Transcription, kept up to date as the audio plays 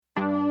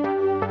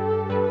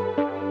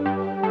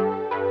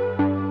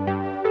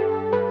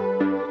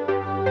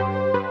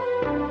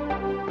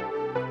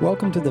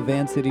Welcome to the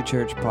Van City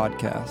Church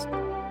podcast.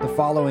 The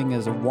following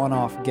is a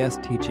one-off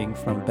guest teaching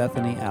from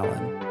Bethany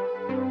Allen.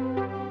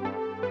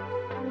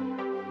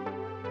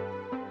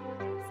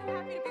 So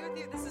happy to be with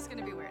you. This is going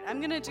to be weird. I'm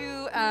going to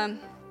do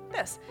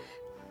this.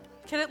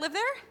 Can it live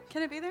there?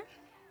 Can it be there?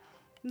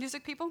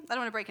 Music people? I don't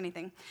want to break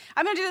anything.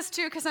 I'm going to do this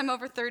too because I'm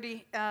over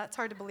 30. It's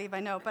hard to believe,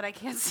 I know, but I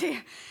can't see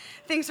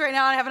things right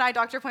now. I have an eye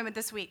doctor appointment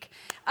this week.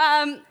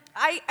 I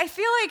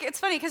feel like it's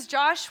funny because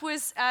Josh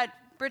was at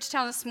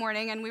Bridgetown this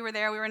morning, and we were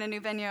there. We were in a new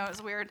venue. It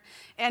was weird.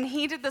 And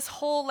he did this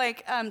whole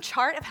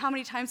chart of how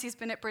many times he's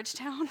been at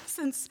Bridgetown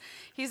since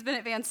he's been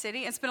at Van City.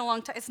 It's been a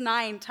long time. It's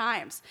 9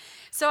 times.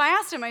 So I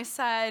asked him, I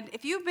said,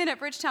 if you've been at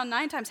Bridgetown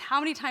 9 times, how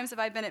many times have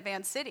I been at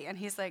Van City? And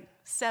he's like,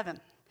 7.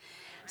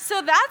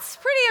 So that's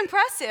pretty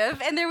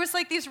impressive. And there was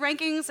these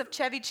rankings of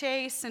Chevy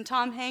Chase and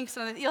Tom Hanks.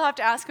 And you'll have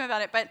to ask him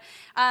about it. But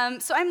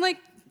so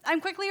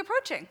I'm quickly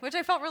approaching, which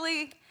I felt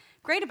really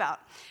great about.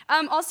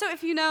 Also,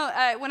 if you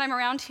know, when I'm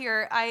around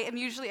here, I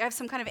have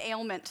some kind of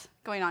ailment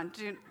going on.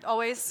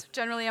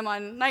 Generally I'm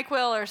on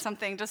NyQuil or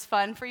something, just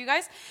fun for you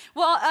guys.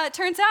 Well, it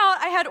turns out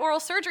I had oral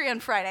surgery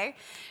on Friday,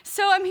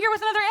 so I'm here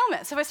with another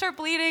ailment. So if I start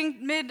bleeding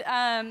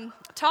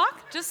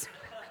mid-talk, just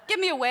give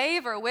me a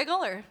wave or a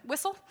wiggle or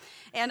whistle,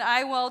 and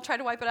I will try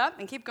to wipe it up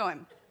and keep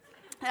going.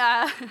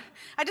 I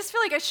just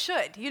feel like I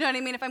should, you know what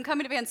I mean? If I'm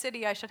coming to Van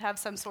City, I should have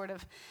some sort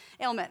of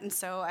ailment, and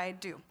so I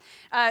do.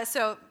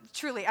 So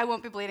truly, I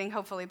won't be bleeding,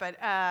 hopefully, but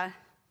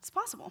it's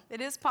possible.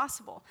 It is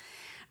possible.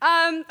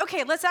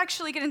 Okay, let's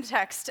actually get into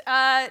text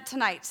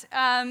tonight.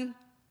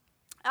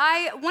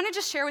 I want to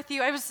just share with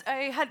you,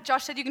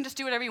 Josh said you can just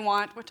do whatever you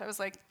want, which I was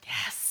like,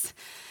 yes.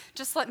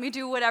 Just let me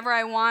do whatever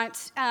I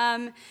want.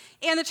 And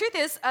the truth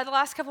is, the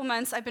last couple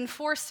months, I've been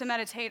forced to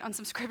meditate on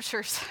some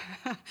scriptures.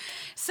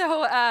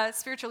 So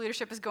spiritual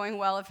leadership is going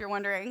well, if you're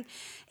wondering.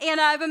 And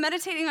I've been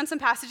meditating on some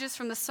passages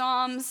from the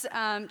Psalms,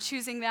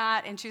 choosing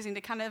that and choosing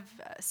to kind of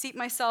seat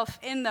myself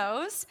in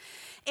those.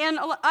 And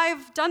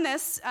I've done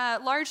this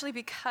largely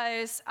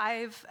because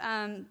I've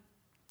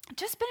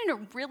just been in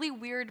a really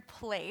weird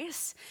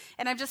place,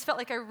 and I've just felt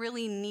like I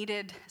really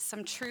needed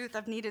some truth.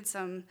 I've needed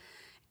some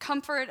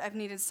comfort, I've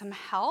needed some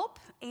help,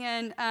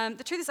 and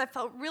the truth is I've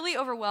felt really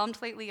overwhelmed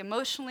lately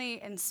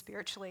emotionally and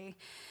spiritually,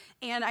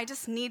 and I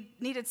just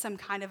needed some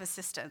kind of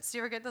assistance. Do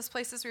you ever get those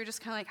places where you're just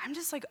kind of like, I'm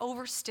just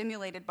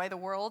overstimulated by the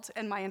world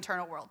and my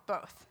internal world,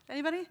 both?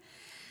 Anybody?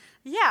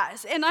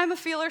 Yes, and I'm a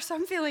feeler, so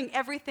I'm feeling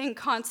everything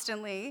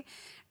constantly.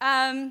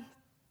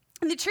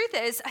 And the truth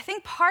is, I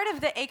think part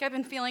of the ache I've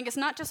been feeling is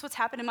not just what's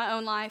happened in my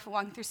own life,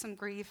 walking through some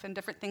grief and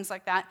different things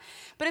like that,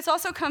 but it's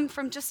also come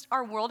from just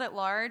our world at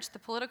large, the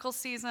political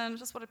season,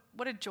 just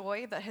what a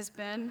joy that has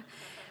been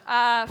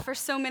for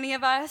so many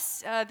of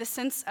us. The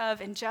sense of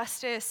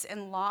injustice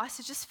and loss,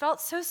 it just felt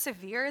so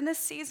severe in this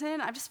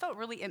season. I've just felt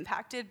really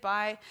impacted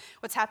by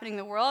what's happening in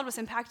the world. Was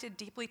impacted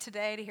deeply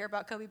today to hear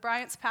about Kobe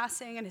Bryant's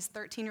passing and his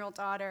 13-year-old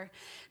daughter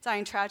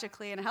dying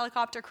tragically in a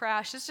helicopter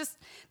crash. It's just,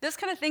 those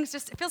kind of things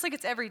it feels like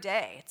it's every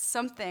day. It's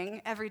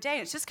something every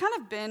day. It's just kind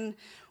of been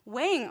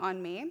weighing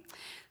on me.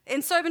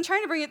 And so I've been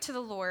trying to bring it to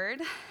the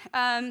Lord,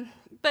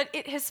 but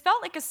it has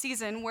felt like a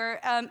season where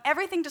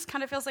everything just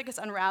kind of feels like it's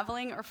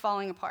unraveling or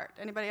falling apart.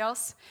 Anybody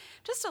else?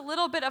 Just a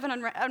little bit of an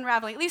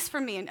unraveling, at least for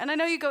me. And I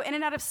know you go in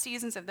and out of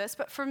seasons of this,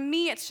 but for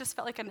me, it's just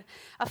felt like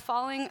a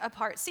falling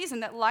apart season,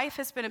 that life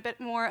has been a bit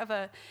more of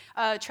a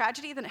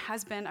tragedy than it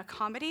has been a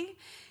comedy.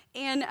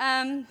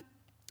 And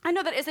I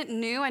know that isn't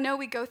new. I know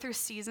we go through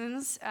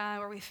seasons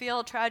where we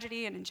feel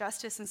tragedy and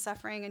injustice and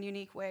suffering in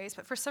unique ways,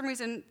 but for some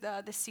reason,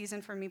 this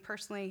season for me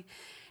personally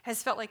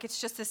has felt like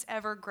it's just this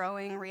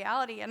ever-growing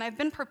reality, and I've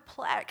been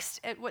perplexed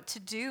at what to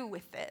do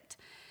with it,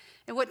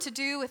 and what to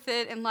do with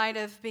it in light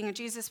of being a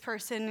Jesus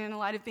person, in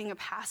light of being a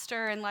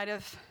pastor, in light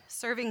of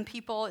serving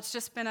people. It's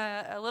just been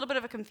a little bit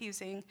of a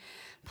confusing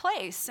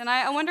place, and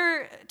I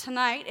wonder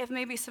tonight if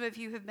maybe some of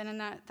you have been in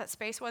that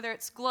space, whether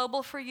it's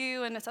global for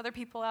you and it's other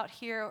people out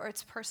here, or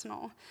it's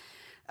personal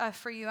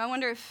for you. I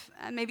wonder if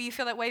maybe you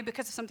feel that way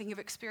because of something you've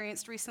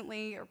experienced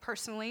recently or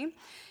personally,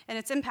 and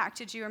it's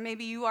impacted you, or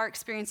maybe you are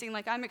experiencing,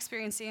 like I'm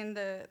experiencing,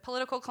 the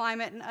political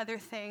climate and other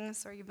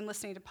things, or you've been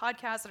listening to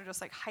podcasts that are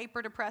just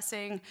hyper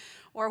depressing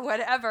or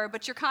whatever,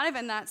 but you're kind of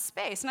in that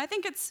space. And I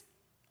think it's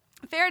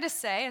fair to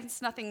say, and it's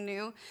nothing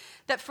new,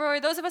 that for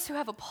those of us who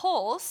have a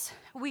pulse,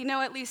 we know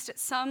at least at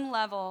some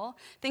level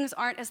things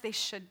aren't as they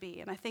should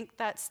be. And I think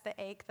that's the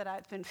ache that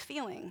I've been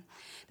feeling,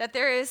 that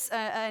there is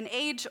an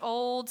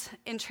age-old,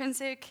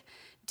 intrinsic,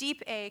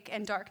 deep ache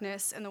and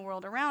darkness in the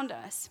world around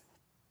us.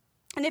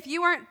 And if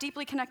you aren't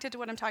deeply connected to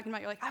what I'm talking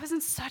about, you're like, I was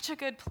in such a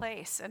good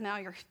place, and now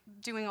you're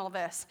doing all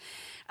this.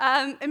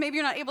 And maybe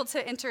you're not able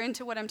to enter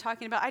into what I'm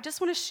talking about. I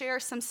just want to share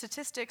some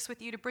statistics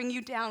with you to bring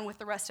you down with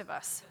the rest of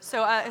us.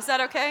 So is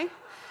that okay?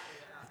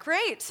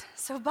 Great.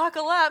 So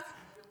buckle up.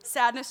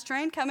 Sadness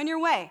train coming your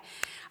way.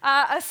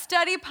 A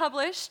study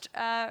published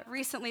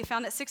recently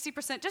found that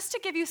 60%, just to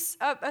give you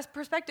a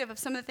perspective of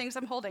some of the things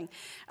I'm holding,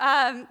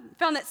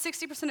 found that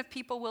 60% of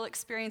people will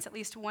experience at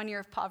least 1 year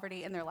of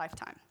poverty in their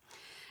lifetime.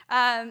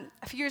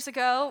 A few years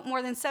ago,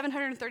 more than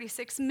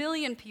 736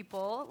 million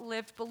people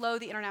lived below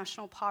the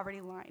international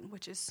poverty line,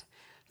 which is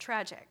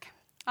tragic.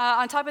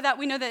 On top of that,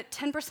 we know that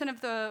 10%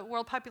 of the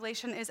world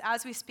population is,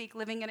 as we speak,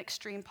 living in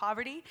extreme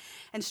poverty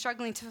and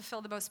struggling to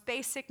fulfill the most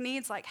basic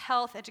needs like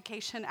health,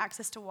 education,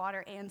 access to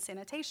water, and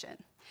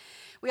sanitation.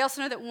 We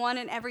also know that 1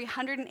 in every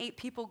 108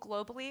 people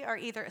globally are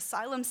either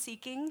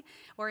asylum-seeking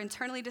or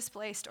internally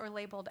displaced or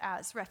labeled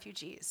as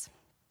refugees,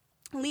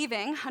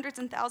 leaving hundreds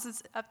and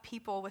thousands of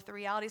people with the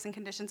realities and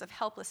conditions of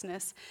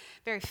helplessness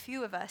very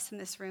few of us in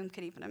this room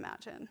could even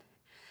imagine.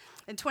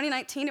 In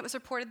 2019, it was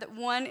reported that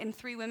 1 in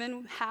 3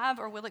 women have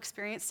or will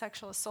experience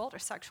sexual assault or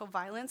sexual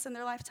violence in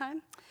their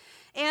lifetime.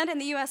 And in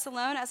the U.S.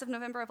 alone, as of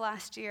November of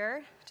last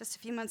year, just a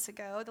few months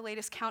ago, the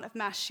latest count of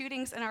mass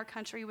shootings in our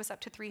country was up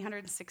to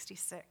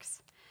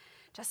 366.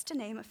 Just to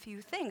name a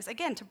few things.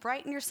 Again, to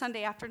brighten your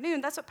Sunday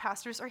afternoon, that's what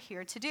pastors are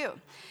here to do.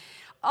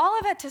 All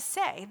of it to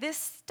say, this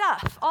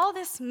stuff, all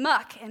this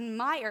muck and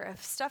mire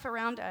of stuff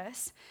around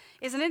us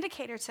is an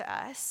indicator to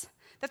us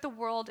that the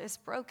world is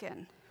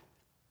broken.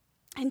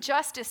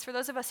 Injustice, for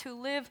those of us who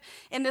live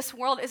in this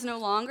world, is no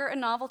longer a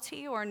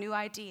novelty or a new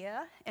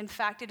idea. In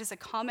fact, it is a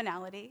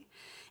commonality,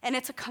 and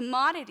it's a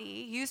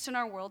commodity used in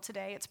our world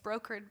today. It's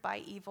brokered by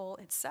evil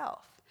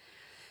itself.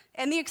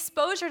 And the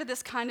exposure to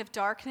this kind of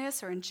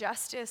darkness or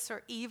injustice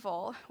or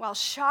evil, while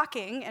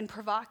shocking and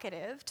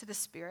provocative to the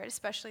spirit,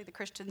 especially the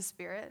Christian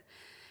spirit,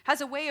 has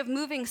a way of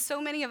moving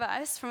so many of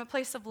us from a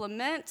place of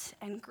lament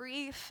and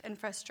grief and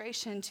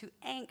frustration to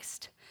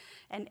angst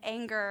and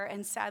anger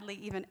and sadly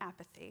even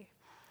apathy.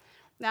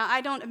 Now,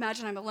 I don't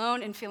imagine I'm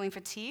alone in feeling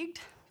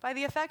fatigued by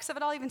the effects of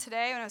it all. Even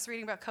today, when I was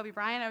reading about Kobe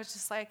Bryant, I was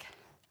just like,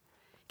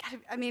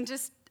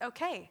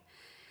 okay.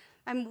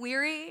 I'm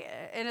weary,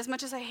 and as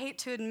much as I hate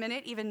to admit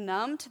it, even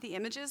numb to the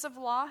images of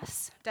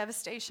loss,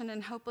 devastation,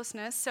 and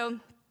hopelessness. So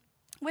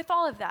with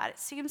all of that, it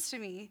seems to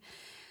me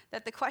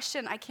that the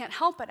question I can't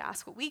help but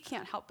ask, what we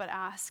can't help but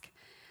ask,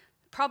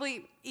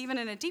 probably even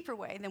in a deeper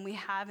way than we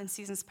have in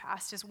seasons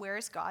past, is where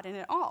is God in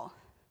it all?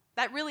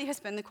 That really has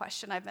been the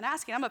question I've been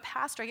asking. I'm a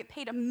pastor. I get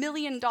paid $1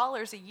 million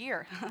a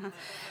year.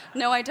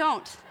 No, I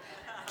don't.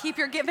 Keep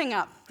your giving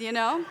up, you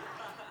know?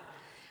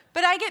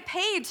 But I get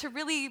paid to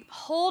really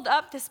hold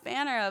up this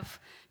banner of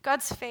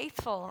God's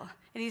faithful,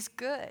 and he's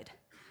good,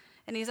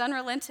 and he's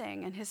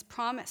unrelenting, and his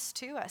promise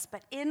to us.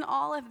 But in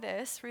all of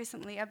this,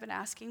 recently I've been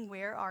asking,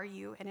 where are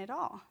you in it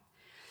all?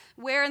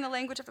 Where, in the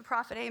language of the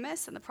prophet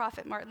Amos and the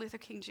prophet Martin Luther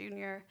King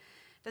Jr.,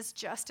 does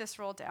justice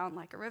roll down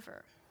like a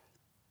river?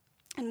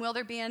 And will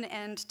there be an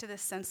end to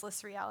this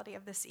senseless reality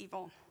of this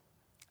evil?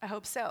 I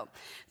hope so.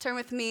 Turn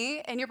with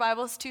me in your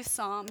Bibles to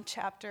Psalm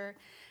chapter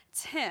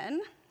 10.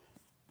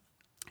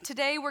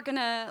 Today we're going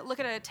to look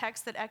at a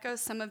text that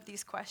echoes some of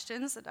these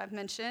questions that I've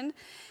mentioned.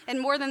 And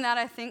more than that,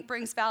 I think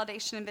brings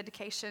validation and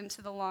vindication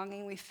to the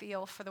longing we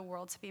feel for the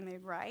world to be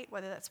made right,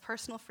 whether that's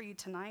personal for you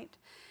tonight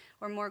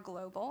or more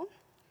global.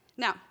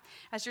 Now,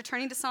 as you're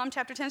turning to Psalm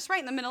chapter 10, it's right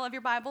in the middle of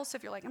your Bible. So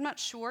if you're like, I'm not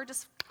sure,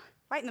 just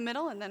right in the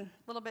middle and then a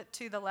little bit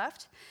to the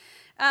left.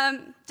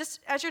 Just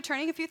as you're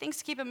turning, a few things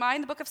to keep in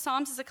mind. The book of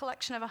Psalms is a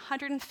collection of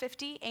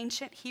 150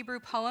 ancient Hebrew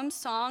poems,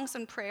 songs,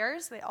 and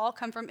prayers. They all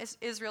come from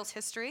Israel's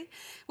history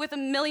with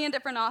 1 million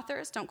different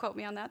authors. Don't quote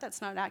me on that.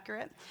 That's not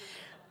accurate.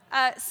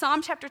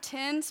 Psalm chapter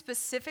 10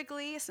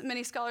 specifically,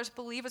 many scholars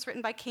believe, was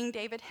written by King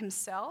David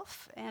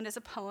himself and is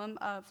a poem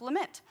of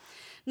lament.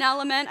 Now,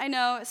 lament, I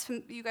know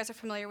you guys are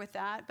familiar with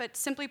that, but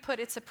simply put,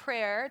 it's a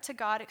prayer to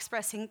God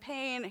expressing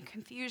pain and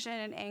confusion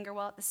and anger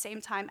while at the same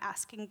time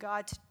asking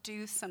God to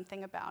do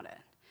something about it.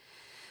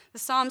 The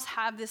Psalms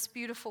have this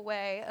beautiful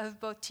way of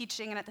both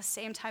teaching and at the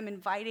same time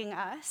inviting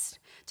us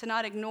to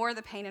not ignore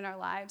the pain in our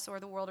lives or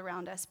the world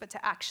around us, but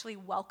to actually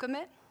welcome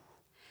it,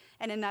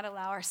 and in that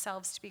allow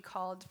ourselves to be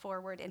called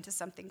forward into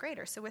something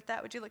greater. So with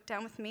that, would you look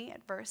down with me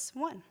at verse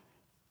 1?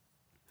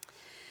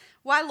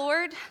 Why,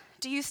 Lord,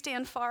 do you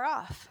stand far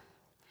off?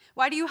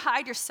 Why do you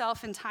hide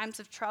yourself in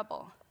times of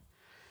trouble?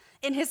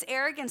 In his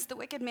arrogance, the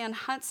wicked man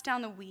hunts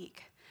down the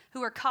weak,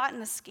 who are caught in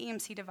the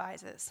schemes he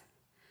devises.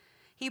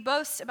 He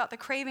boasts about the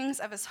cravings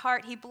of his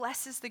heart. He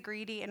blesses the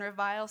greedy and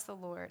reviles the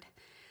Lord.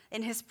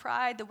 In his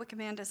pride, the wicked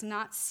man does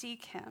not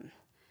seek him.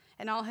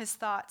 In all his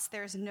thoughts,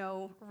 there is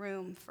no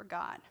room for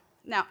God.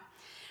 Now,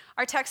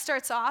 our text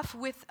starts off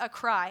with a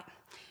cry,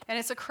 and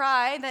it's a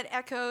cry that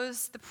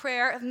echoes the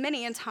prayer of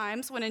many in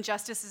times when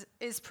injustice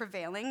is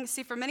prevailing. You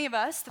see, for many of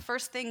us, the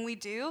first thing we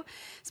do,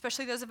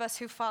 especially those of us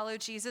who follow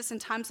Jesus in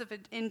times of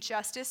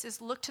injustice,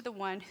 is look to the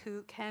one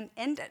who can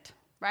end it,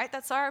 right?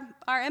 That's our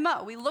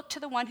MO. We look to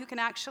the one who can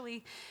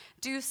actually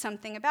do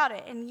something about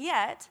it. And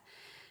yet,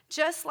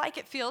 just like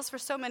it feels for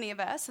so many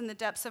of us in the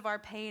depths of our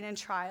pain and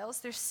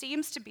trials, there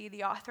seems to be,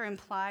 the author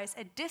implies,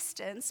 a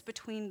distance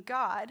between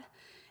God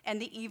and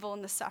the evil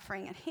and the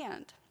suffering at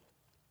hand.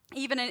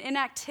 Even an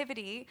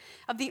inactivity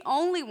of the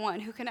only one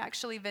who can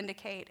actually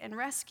vindicate and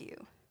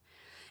rescue.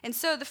 And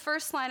so the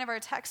first line of our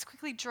text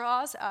quickly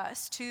draws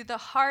us to the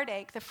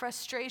heartache, the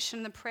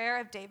frustration, the prayer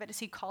of David as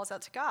he calls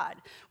out to God.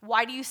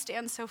 Why do you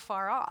stand so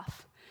far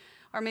off?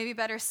 Or maybe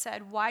better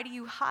said, why do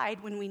you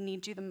hide when we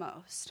need you the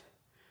most?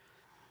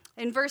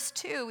 In verse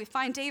 2, we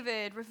find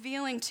David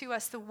revealing to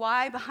us the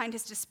why behind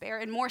his despair,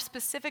 and more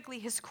specifically,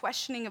 his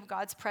questioning of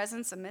God's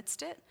presence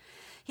amidst it.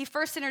 He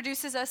first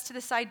introduces us to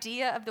this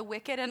idea of the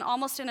wicked, and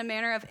almost in a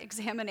manner of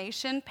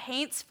examination,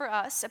 paints for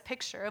us a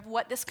picture of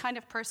what this kind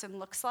of person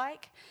looks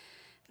like.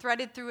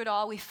 Threaded through it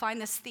all, we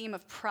find this theme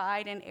of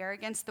pride and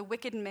arrogance. The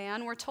wicked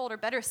man, we're told, or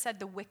better said,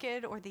 the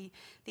wicked or the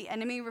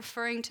enemy,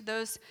 referring to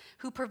those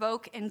who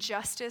provoke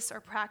injustice or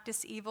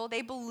practice evil.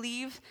 They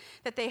believe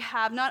that they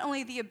have not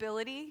only the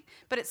ability,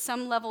 but at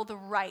some level the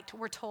right,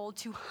 we're told,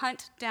 to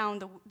hunt down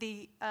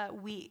the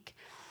weak.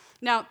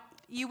 Now,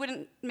 you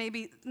wouldn't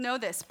maybe know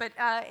this, but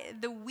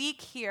the weak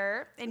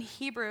here in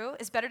Hebrew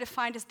is better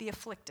defined as the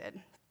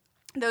afflicted.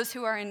 Those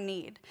who are in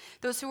need,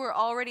 those who are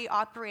already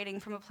operating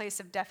from a place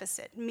of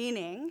deficit,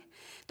 meaning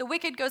the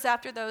wicked goes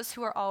after those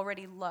who are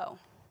already low,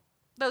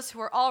 those who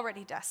are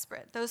already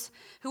desperate, those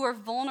who are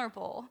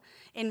vulnerable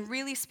in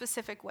really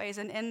specific ways,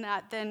 and in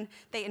that then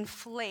they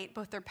inflate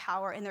both their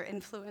power and their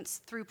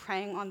influence through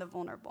preying on the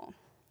vulnerable,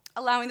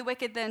 allowing the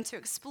wicked then to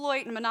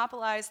exploit and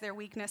monopolize their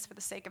weakness for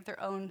the sake of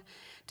their own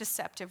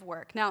deceptive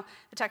work. Now,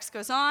 the text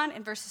goes on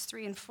in verses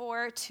 3 and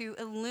 4 to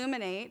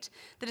illuminate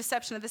the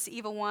deception of this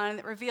evil one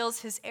that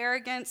reveals his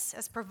arrogance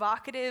as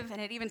provocative,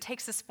 and it even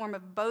takes this form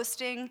of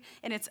boasting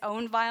in its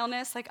own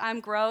vileness, like,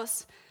 I'm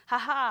gross,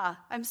 haha,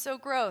 I'm so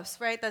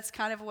gross, right? That's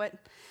kind of what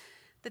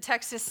the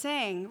text is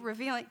saying,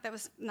 revealing, that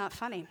was not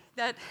funny,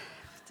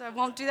 so I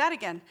won't do that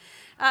again.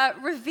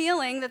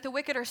 Revealing that the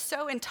wicked are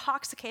so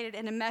intoxicated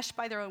and enmeshed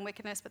by their own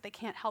wickedness, but they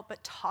can't help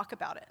but talk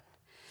about it.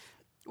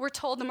 We're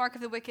told the mark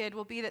of the wicked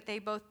will be that they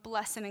both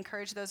bless and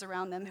encourage those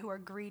around them who are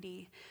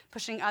greedy,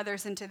 pushing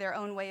others into their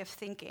own way of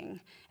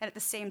thinking. And at the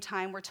same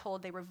time, we're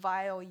told they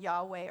revile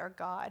Yahweh or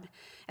God.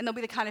 And they'll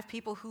be the kind of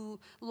people who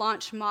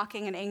launch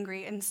mocking and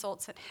angry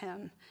insults at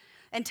him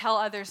and tell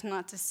others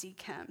not to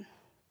seek him.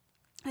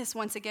 This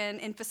once again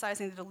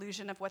emphasizing the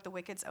delusion of what the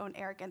wicked's own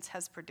arrogance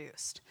has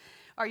produced.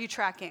 Are you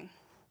tracking?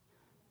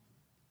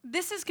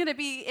 This is going to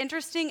be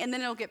interesting, and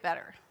then it'll get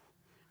better.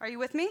 Are you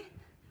with me?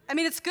 I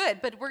mean, it's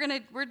good, but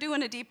we're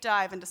doing a deep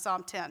dive into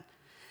Psalm 10,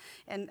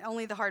 and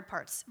only the hard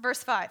parts.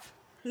 Verse 5.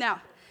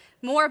 Now,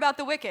 more about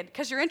the wicked,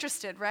 because you're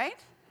interested, right?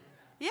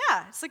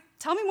 Yeah, it's like,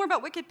 tell me more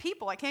about wicked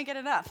people. I can't get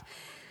enough.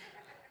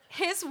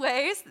 His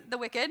ways, the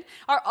wicked,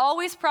 are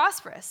always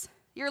prosperous.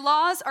 Your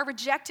laws are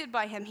rejected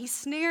by him. He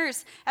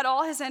sneers at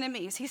all his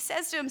enemies. He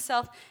says to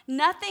himself,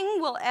 nothing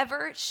will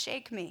ever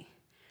shake me.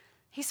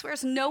 He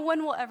swears no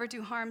one will ever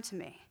do harm to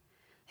me.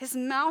 His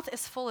mouth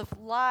is full of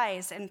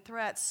lies and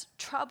threats.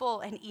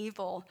 Trouble and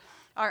evil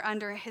are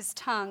under his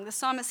tongue. The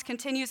psalmist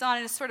continues on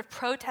in a sort of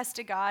protest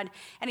to God,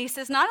 and he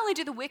says, not only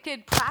do the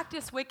wicked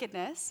practice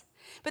wickedness,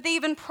 but they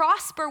even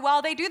prosper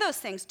while they do those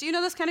things. Do you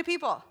know those kind of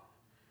people?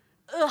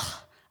 Ugh.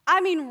 I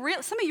mean,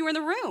 some of you are in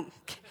the room.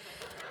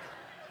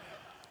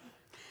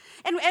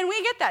 And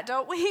we get that,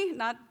 don't we?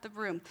 Not the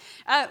room.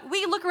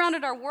 We look around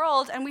at our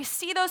world and we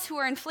see those who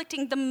are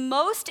inflicting the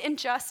most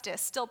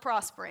injustice still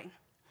prospering,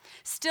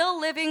 still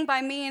living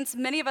by means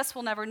many of us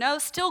will never know,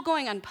 still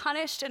going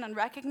unpunished and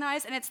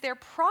unrecognized, and it's their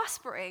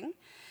prospering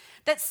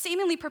that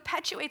seemingly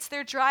perpetuates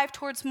their drive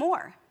towards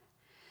more.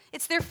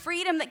 It's their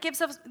freedom that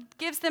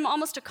gives them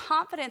almost a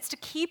confidence to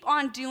keep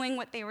on doing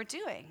what they were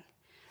doing.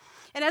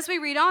 And as we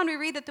read on, we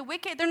read that the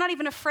wicked, they're not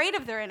even afraid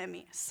of their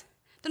enemies.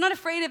 They're not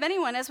afraid of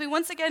anyone. As we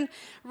once again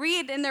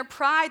read, in their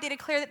pride, they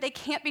declare that they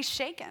can't be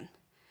shaken.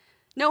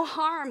 No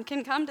harm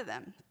can come to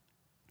them.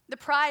 The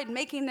pride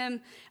making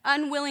them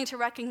unwilling to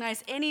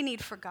recognize any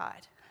need for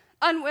God,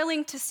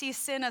 unwilling to see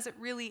sin as it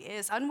really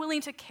is,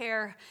 unwilling to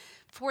care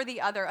for the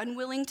other,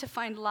 unwilling to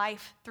find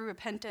life through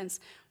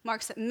repentance,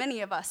 marks that many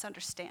of us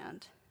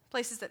understand,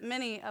 places that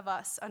many of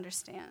us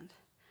understand.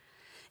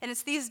 And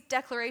it's these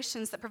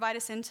declarations that provide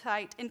us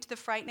insight into the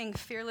frightening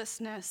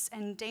fearlessness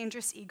and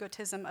dangerous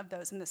egotism of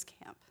those in this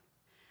camp.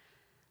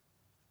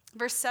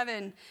 Verse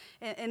 7,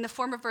 in the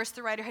former verse,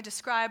 the writer had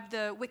described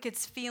the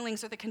wicked's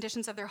feelings or the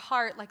conditions of their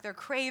heart, like their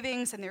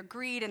cravings and their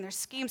greed and their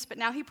schemes, but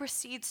now he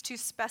proceeds to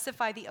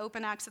specify the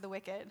open acts of the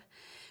wicked,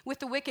 with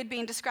the wicked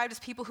being described as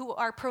people who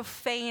are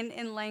profane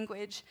in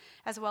language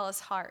as well as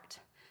heart.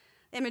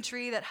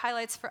 Imagery that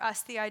highlights for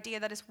us the idea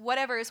that is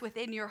whatever is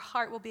within your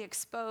heart will be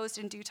exposed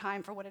in due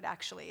time for what it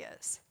actually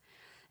is.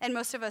 And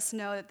most of us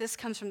know that this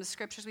comes from the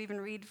scriptures. We even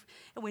read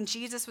when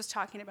Jesus was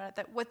talking about it,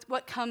 that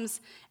what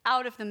comes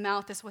out of the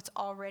mouth is what's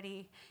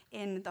already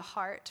in the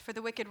heart. For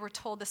the wicked, we're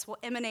told this will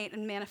emanate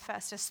and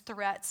manifest as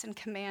threats and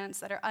commands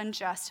that are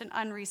unjust and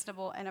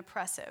unreasonable and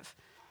oppressive.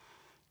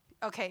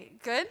 Okay,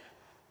 good?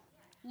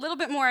 A little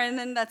bit more and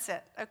then that's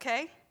it,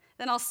 okay?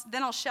 Then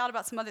I'll shout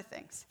about some other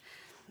things.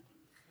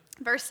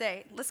 Verse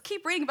 8. Let's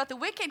keep reading about the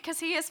wicked because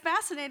he is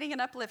fascinating and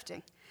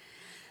uplifting.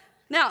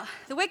 Now,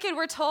 the wicked,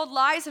 we're told,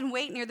 lies in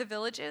wait near the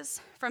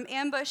villages. From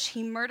ambush,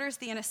 he murders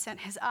the innocent.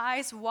 His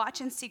eyes watch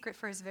in secret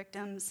for his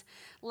victims.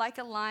 Like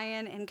a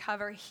lion in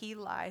cover, he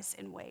lies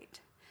in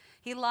wait.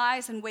 He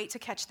lies in wait to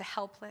catch the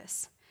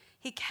helpless.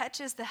 He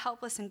catches the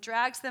helpless and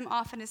drags them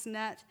off in his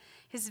net.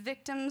 His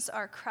victims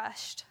are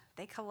crushed.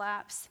 They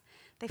collapse.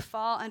 They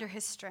fall under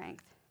his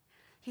strength.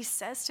 He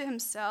says to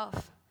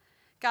himself,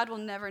 God will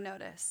never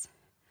notice.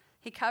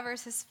 He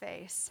covers his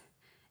face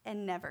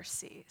and never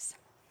sees.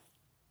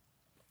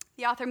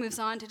 The author moves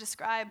on to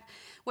describe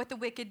what the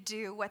wicked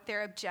do, what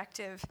their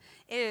objective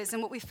is.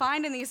 And what we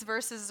find in these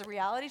verses is a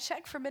reality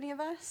check for many of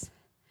us.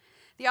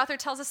 The author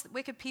tells us that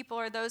wicked people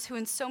are those who,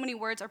 in so many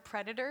words, are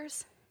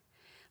predators,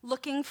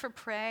 looking for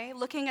prey,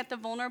 looking at the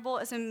vulnerable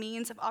as a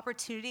means of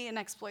opportunity and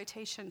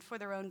exploitation for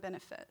their own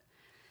benefit,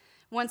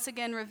 once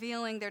again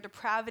revealing their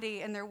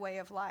depravity and their way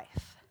of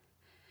life.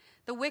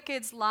 The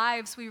wicked's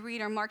lives, we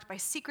read, are marked by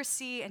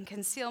secrecy and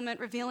concealment,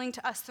 revealing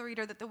to us, the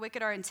reader, that the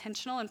wicked are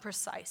intentional and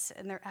precise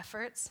in their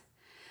efforts,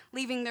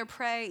 leaving their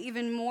prey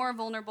even more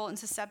vulnerable and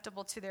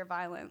susceptible to their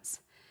violence.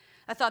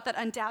 A thought that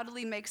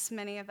undoubtedly makes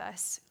many of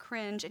us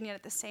cringe and yet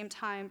at the same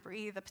time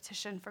breathe a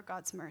petition for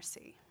God's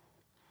mercy.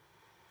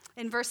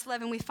 In verse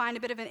 11, we find a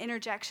bit of an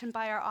interjection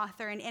by our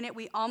author, and in it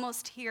we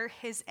almost hear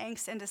his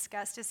angst and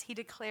disgust as he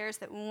declares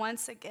that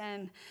once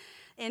again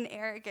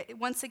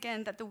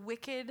that the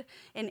wicked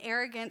in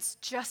arrogance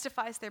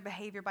justifies their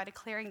behavior by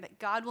declaring that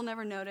God will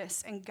never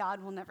notice and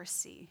God will never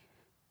see.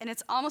 And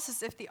it's almost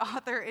as if the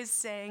author is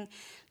saying,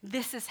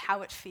 this is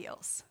how it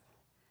feels.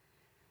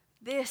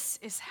 This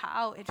is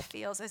how it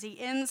feels, as he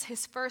ends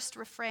his first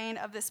refrain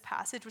of this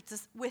passage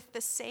with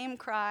the same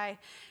cry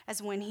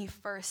as when he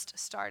first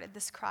started,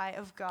 this cry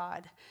of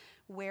God,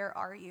 where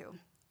are you?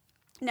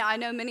 Now, I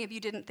know many of you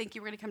didn't think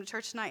you were going to come to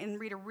church tonight and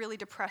read a really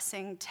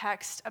depressing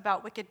text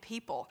about wicked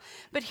people,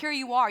 but here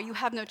you are. You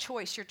have no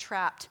choice. You're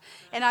trapped,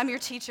 and I'm your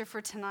teacher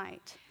for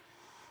tonight.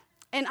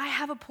 And I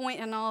have a point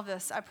in all of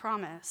this, I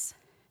promise.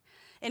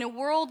 In a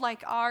world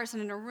like ours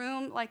and in a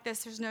room like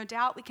this, there's no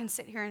doubt we can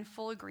sit here in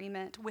full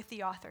agreement with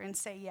the author and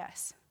say,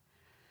 yes,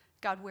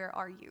 God, where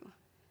are you?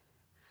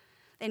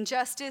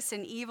 Injustice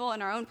and evil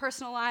in our own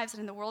personal lives and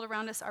in the world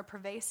around us are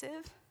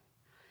pervasive.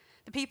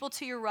 The people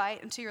to your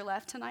right and to your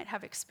left tonight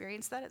have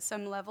experienced that at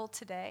some level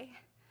today,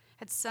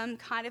 had some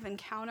kind of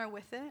encounter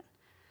with it.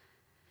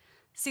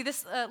 See,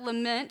 this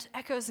lament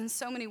echoes in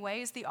so many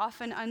ways the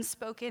often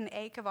unspoken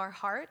ache of our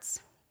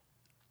hearts.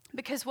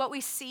 Because what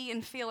we see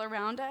and feel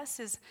around us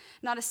is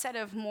not a set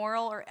of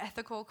moral or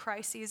ethical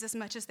crises as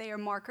much as they are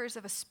markers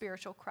of a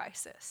spiritual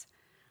crisis.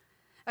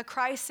 A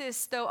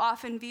crisis, though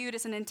often viewed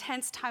as an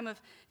intense time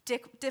of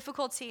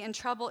difficulty and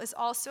trouble, is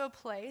also a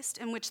place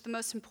in which the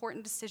most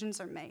important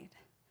decisions are made.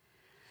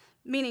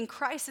 Meaning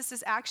crisis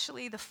is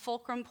actually the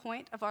fulcrum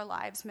point of our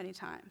lives many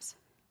times.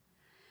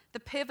 The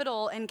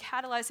pivotal and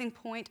catalyzing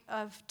point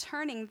of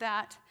turning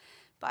that,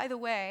 by the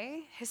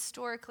way,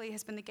 historically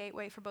has been the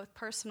gateway for both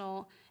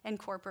personal and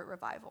corporate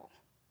revival.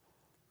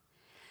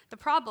 The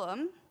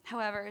problem,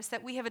 however, is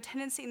that we have a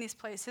tendency in these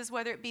places,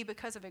 whether it be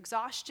because of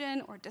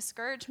exhaustion or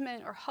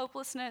discouragement or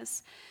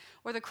hopelessness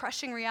or the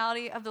crushing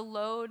reality of the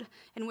load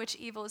in which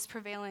evil is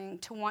prevailing,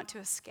 to want to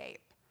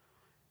escape,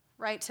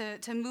 right?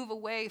 To move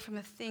away from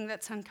a thing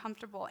that's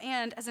uncomfortable.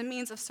 And as a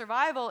means of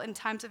survival in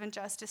times of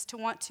injustice, to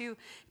want to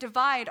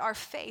divide our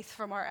faith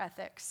from our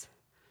ethics,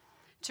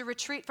 to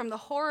retreat from the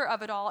horror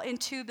of it all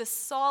into the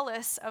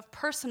solace of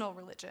personal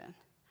religion,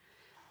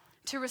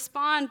 to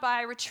respond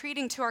by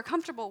retreating to our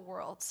comfortable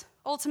worlds,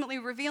 ultimately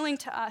revealing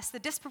to us the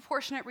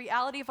disproportionate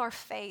reality of our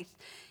faith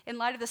in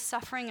light of the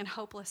suffering and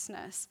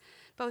hopelessness,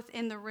 both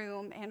in the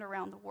room and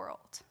around the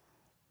world.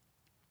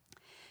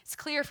 It's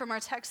clear from our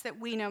text that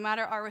we, no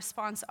matter our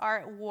response, are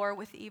at war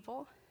with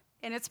evil,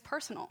 and it's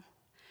personal.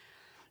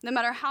 No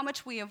matter how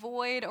much we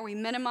avoid or we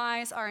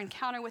minimize, our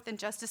encounter with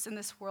injustice in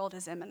this world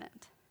is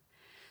imminent.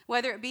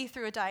 Whether it be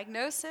through a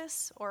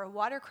diagnosis or a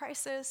water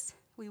crisis,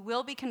 we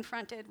will be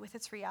confronted with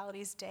its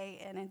realities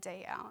day in and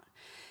day out.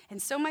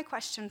 And so my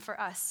question for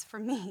us, for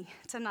me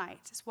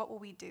tonight, is what will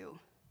we do?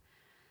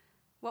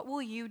 What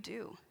will you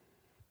do?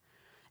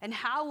 And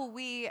how will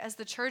we, as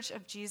the Church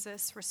of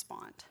Jesus,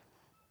 respond?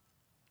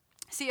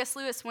 C.S.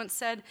 Lewis once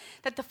said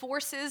that the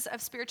forces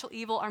of spiritual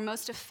evil are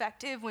most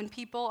effective when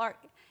people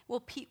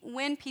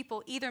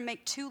either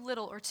make too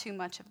little or too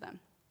much of them.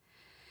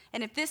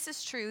 And if this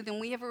is true,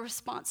 then we have a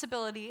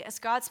responsibility as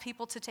God's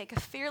people to take a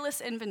fearless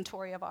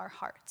inventory of our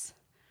hearts,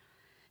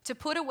 to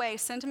put away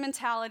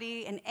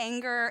sentimentality and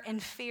anger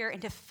and fear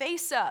and to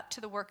face up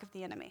to the work of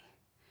the enemy,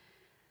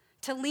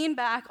 to lean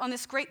back on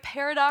this great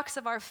paradox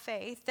of our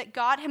faith that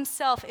God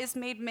himself is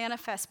made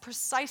manifest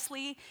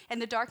precisely in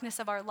the darkness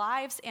of our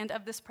lives and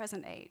of this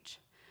present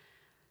age,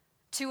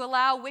 to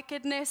allow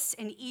wickedness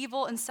and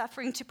evil and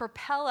suffering to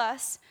propel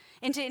us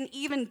into an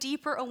even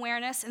deeper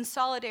awareness and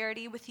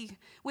solidarity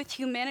with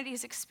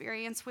humanity's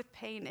experience with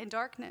pain and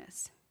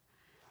darkness.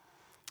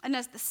 And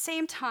at the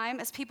same time,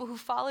 as people who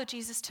follow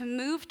Jesus, to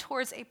move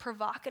towards a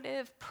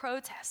provocative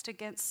protest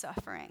against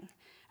suffering,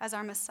 as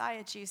our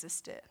Messiah Jesus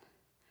did.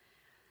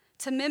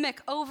 To mimic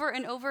over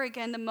and over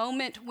again the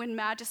moment when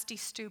majesty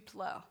stooped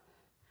low,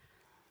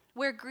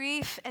 where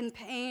grief and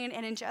pain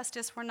and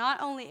injustice were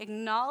not only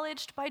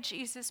acknowledged by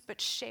Jesus,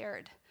 but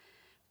shared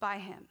by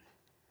him.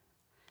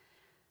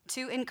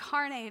 To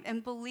incarnate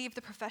and believe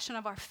the profession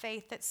of our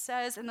faith that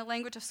says, in the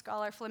language of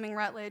scholar Fleming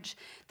Rutledge,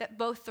 that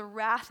both the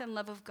wrath and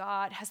love of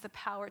God has the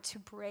power to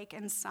break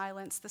and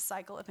silence the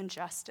cycle of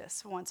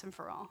injustice once and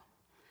for all.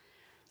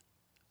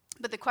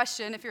 But the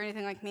question, if you're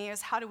anything like me,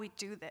 is how do we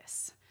do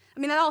this? I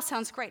mean, that all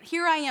sounds great.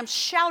 Here I am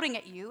shouting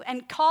at you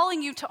and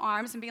calling you to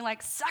arms and being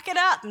like, suck it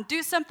up and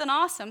do something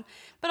awesome.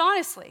 But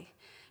honestly,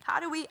 how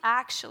do we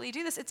actually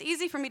do this? It's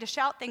easy for me to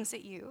shout things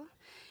at you,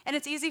 and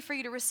it's easy for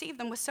you to receive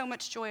them with so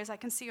much joy as I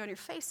can see on your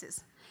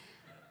faces.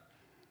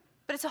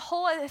 But it's a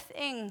whole other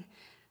thing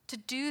to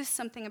do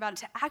something about it,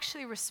 to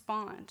actually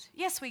respond.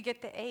 Yes, we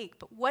get the ache,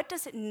 but what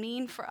does it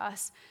mean for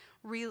us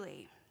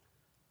really?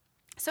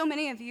 So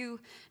many of you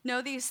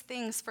know these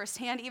things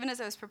firsthand. Even as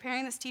I was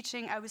preparing this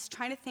teaching, I was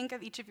trying to think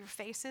of each of your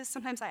faces.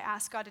 Sometimes I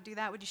ask God to do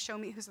that. Would you show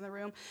me who's in the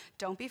room?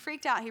 Don't be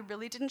freaked out. He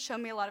really didn't show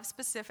me a lot of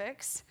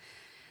specifics.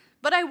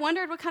 But I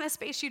wondered what kind of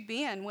space you'd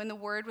be in when the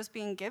word was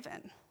being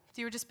given.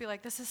 You would just be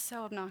like, this is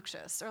so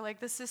obnoxious, or like,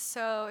 this is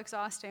so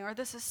exhausting, or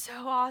this is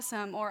so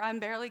awesome, or I'm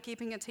barely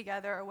keeping it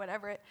together, or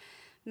whatever it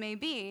may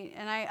be.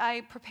 And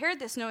I prepared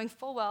this knowing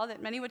full well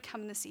that many would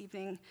come this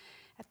evening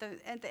at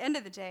the end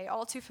of the day,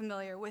 all too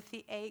familiar with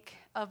the ache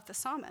of the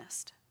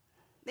psalmist.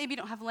 Maybe you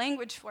don't have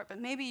language for it, but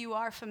maybe you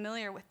are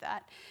familiar with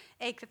that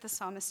ache that the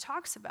psalmist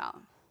talks about.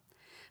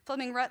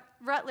 Fleming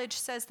Rutledge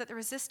says that the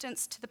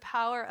resistance to the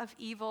power of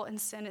evil and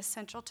sin is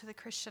central to the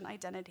Christian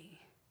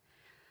identity.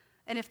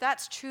 And if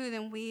that's true,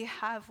 then we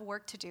have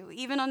work to do.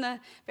 Even on the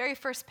very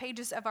first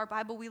pages of our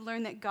Bible, we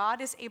learn that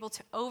God is able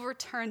to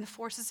overturn the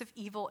forces of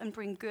evil and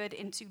bring good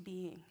into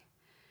being.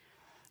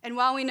 And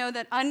while we know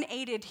that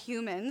unaided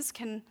humans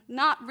can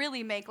not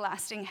really make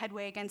lasting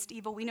headway against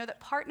evil, we know that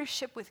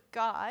partnership with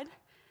God,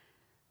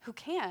 who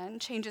can,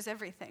 changes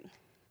everything.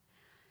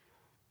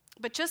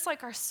 But just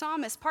like our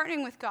psalmist,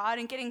 partnering with God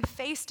and getting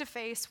face to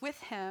face with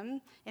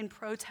him in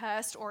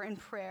protest or in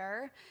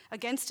prayer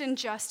against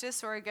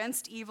injustice or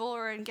against evil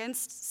or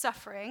against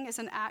suffering is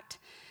an act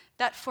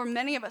that for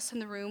many of us in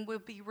the room will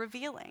be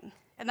revealing.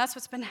 And that's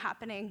what's been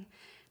happening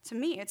to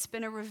me. It's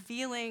been a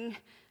revealing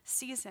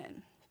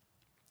season.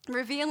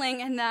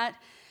 Revealing in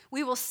that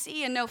we will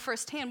see and know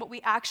firsthand what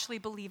we actually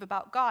believe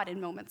about God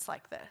in moments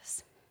like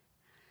this.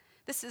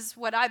 This is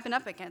what I've been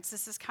up against.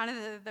 This is kind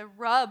of the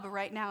rub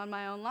right now in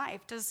my own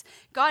life. Does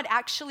God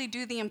actually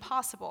do the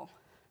impossible?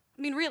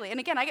 I mean, really. And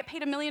again, I get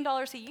paid $1 million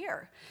a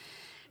year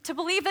to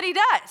believe that he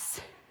does.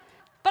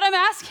 But I'm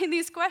asking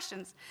these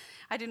questions.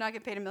 I do not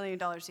get paid $1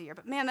 million a year,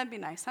 but man, that'd be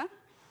nice, huh?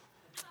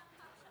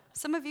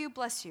 Some of you,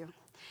 bless you.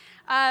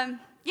 I'm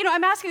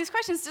asking these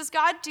questions. Does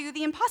God do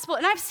the impossible?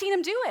 And I've seen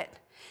him do it.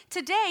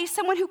 Today,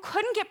 someone who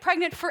couldn't get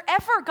pregnant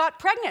forever got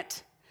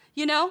pregnant.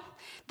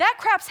 That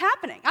crap's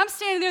happening. I'm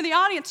standing there in the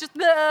audience just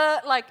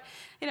just like,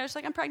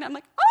 I'm pregnant. I'm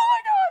like,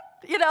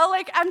 oh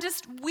my God. I'm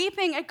just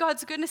weeping at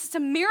God's goodness. It's a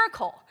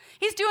miracle.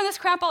 He's doing this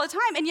crap all the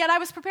time. And yet I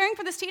was preparing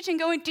for this teaching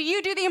going, do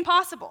you do the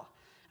impossible?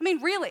 I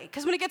mean, really,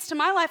 because when it gets to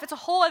my life, it's a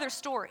whole other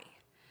story.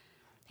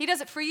 He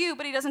does it for you,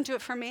 but he doesn't do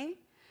it for me.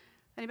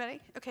 Anybody?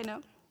 Okay,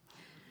 no.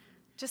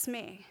 Just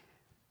me.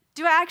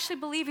 Do I actually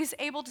believe he's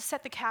able to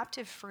set the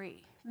captive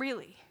free?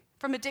 Really?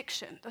 From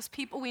addiction, those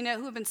people we know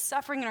who have been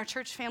suffering in our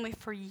church family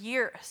for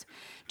years.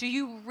 Do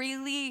you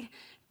really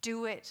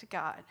do it,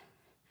 God?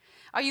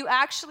 Are you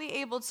actually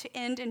able to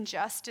end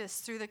injustice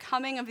through the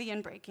coming of the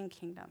inbreaking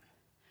kingdom?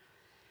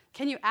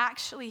 Can you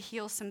actually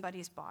heal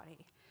somebody's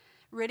body,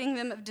 ridding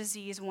them of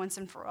disease once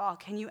and for all?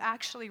 Can you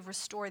actually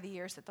restore the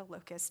years that the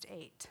locust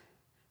ate?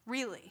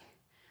 Really?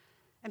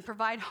 And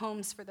provide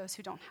homes for those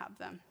who don't have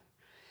them?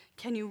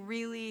 Can you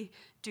really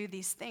do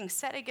these things?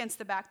 Set against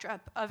the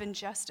backdrop of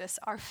injustice,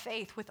 our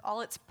faith, with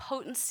all its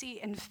potency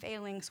and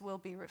failings, will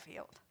be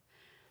revealed.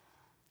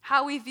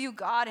 How we view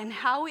God and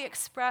how we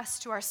express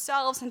to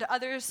ourselves and to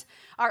others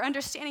our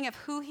understanding of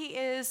who he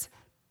is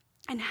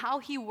and how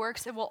he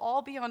works, it will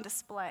all be on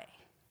display.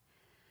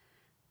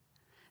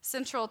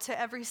 Central to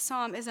every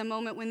psalm is a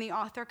moment when the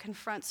author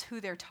confronts who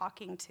they're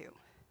talking to.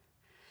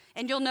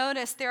 And you'll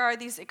notice there are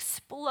these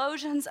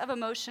explosions of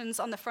emotions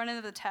on the front end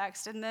of the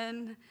text, and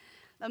then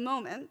a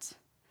moment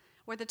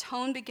where the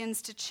tone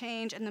begins to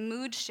change and the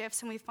mood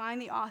shifts, and we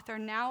find the author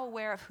now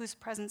aware of whose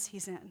presence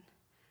he's in.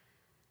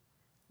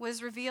 What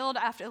is revealed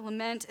after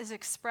lament is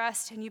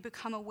expressed, and you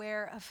become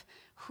aware of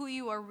who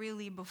you are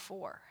really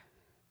before.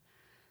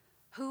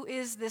 Who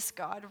is this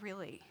God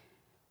really?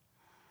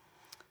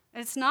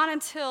 And it's not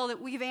until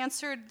that we've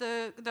answered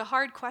the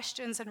hard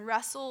questions and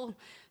wrestle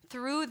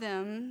through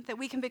them that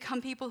we can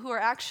become people who are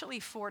actually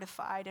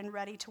fortified and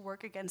ready to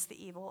work against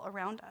the evil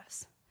around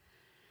us.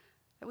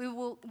 That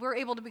we're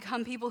able to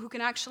become people who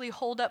can actually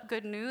hold up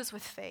good news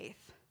with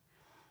faith,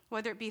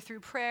 whether it be through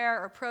prayer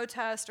or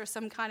protest or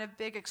some kind of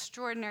big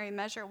extraordinary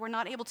measure. We're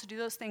not able to do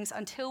those things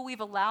until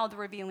we've allowed the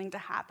revealing to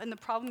happen. The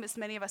problem is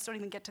many of us don't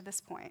even get to this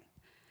point.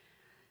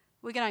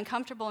 We get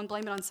uncomfortable and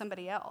blame it on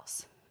somebody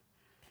else.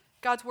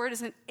 God's word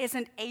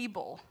isn't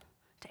able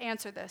to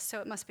answer this,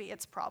 so it must be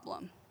its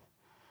problem.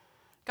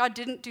 God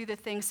didn't do the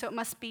thing, so it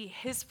must be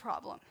his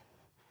problem.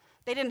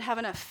 They didn't have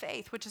enough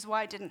faith, which is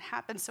why it didn't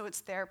happen, so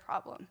it's their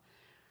problem.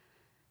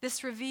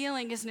 This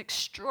revealing is an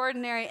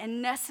extraordinary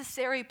and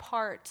necessary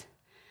part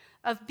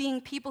of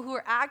being people who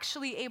are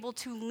actually able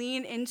to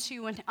lean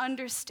into and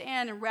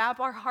understand and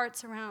wrap our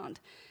hearts around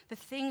the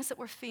things that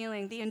we're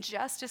feeling, the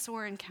injustice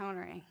we're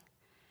encountering.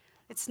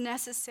 It's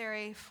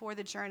necessary for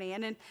the journey.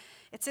 And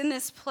it's in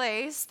this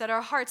place that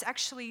our hearts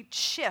actually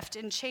shift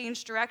and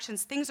change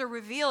directions. Things are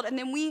revealed, and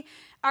then we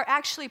are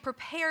actually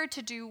prepared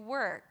to do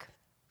work.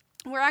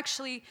 We're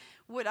actually,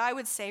 what I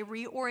would say,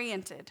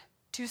 reoriented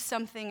to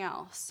something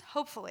else,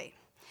 hopefully.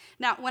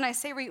 Now, when I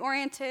say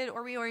reoriented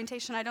or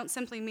reorientation, I don't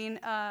simply mean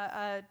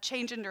a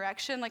change in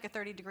direction, like a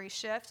 30-degree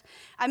shift.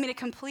 I mean a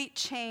complete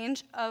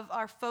change of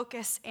our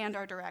focus and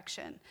our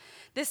direction.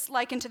 This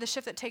likened to the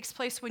shift that takes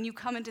place when you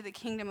come into the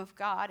kingdom of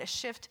God, a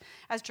shift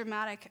as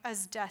dramatic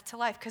as death to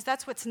life, because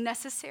that's what's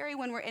necessary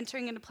when we're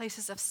entering into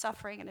places of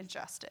suffering and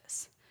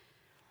injustice.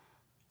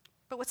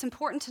 But what's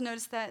important to note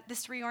is that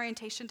this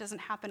reorientation doesn't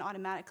happen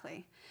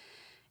automatically.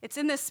 It's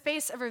in this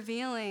space of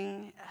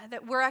revealing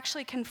that we're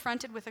actually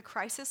confronted with a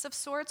crisis of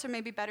sorts, or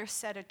maybe better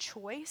said, a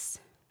choice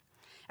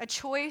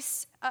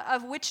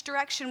of which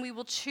direction we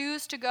will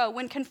choose to go.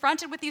 When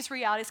confronted with these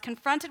realities,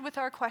 confronted with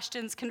our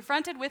questions,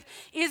 confronted with,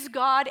 is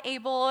God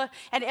able,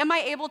 and am I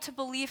able to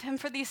believe him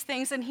for these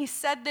things? And he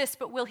said this,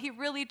 but will he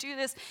really do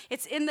this?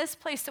 It's in this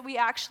place that we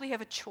actually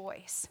have a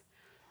choice.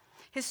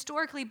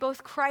 Historically,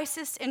 both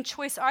crisis and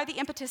choice are the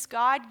impetus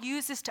God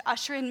uses to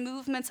usher in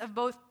movements of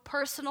both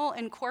personal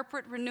and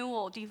corporate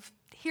renewal. Do you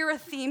hear a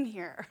theme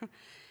here?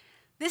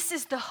 This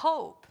is the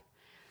hope.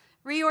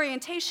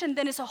 Reorientation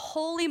then is a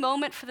holy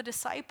moment for the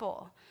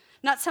disciple,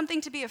 not something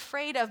to be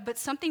afraid of, but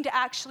something to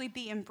actually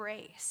be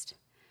embraced.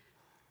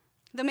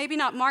 Though maybe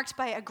not marked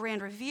by a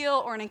grand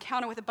reveal or an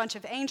encounter with a bunch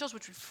of angels,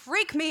 which would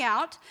freak me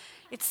out,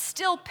 it's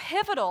still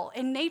pivotal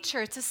in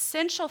nature. It's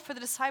essential for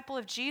the disciple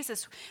of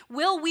Jesus.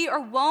 Will we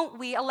or won't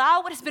we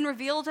allow what has been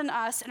revealed in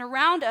us and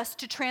around us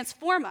to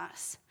transform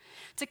us,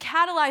 to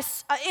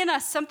catalyze in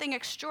us something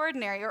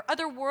extraordinary or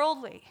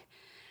otherworldly?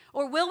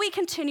 Or will we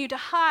continue to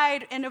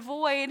hide and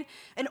avoid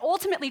and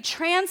ultimately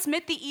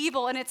transmit the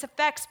evil and its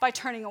effects by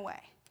turning away?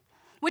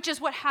 Which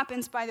is what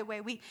happens, by the way.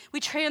 We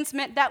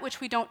transmit that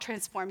which we don't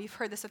transform. You've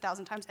heard this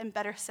 1,000 times, and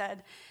better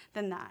said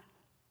than that.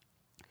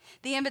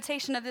 The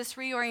invitation of this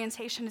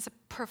reorientation is a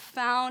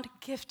profound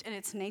gift in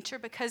its nature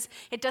because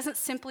it doesn't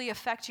simply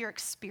affect your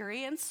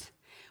experience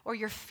or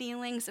your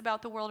feelings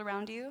about the world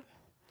around you.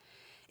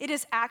 It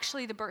is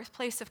actually the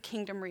birthplace of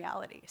kingdom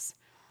realities.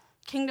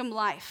 Kingdom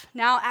life,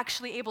 now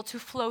actually able to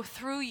flow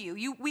through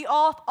you. We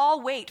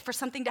all wait for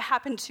something to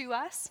happen to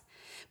us,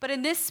 but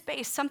in this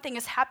space, something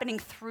is happening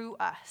through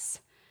us,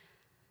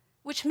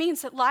 which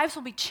means that lives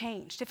will be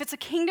changed. If it's a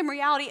kingdom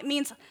reality, it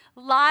means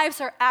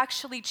lives are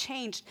actually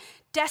changed.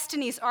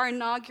 Destinies are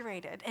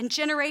inaugurated, and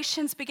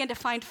generations begin to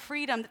find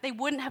freedom that they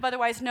wouldn't have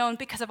otherwise known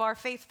because of our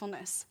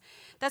faithfulness.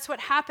 That's what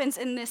happens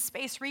in this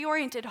space.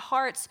 Reoriented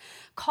hearts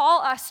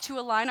call us to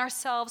align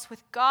ourselves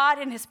with God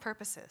and his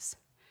purposes.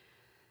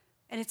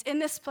 And it's in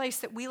this place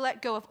that we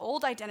let go of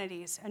old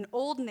identities and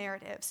old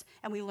narratives,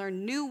 and we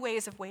learn new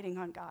ways of waiting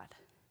on God.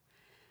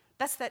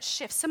 That's that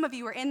shift. Some of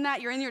you are in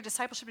that. You're in your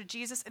discipleship of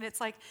Jesus, and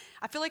it's like,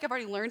 I feel like I've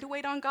already learned to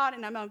wait on God,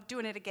 and I'm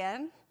doing it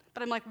again,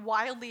 but I'm like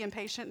wildly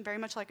impatient and very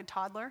much like a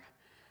toddler.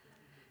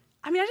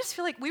 I mean, I just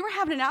feel like we were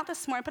having it out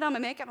this morning, put on my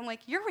makeup, I'm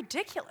like, you're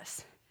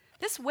ridiculous.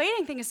 This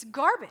waiting thing is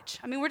garbage.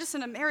 I mean, we're just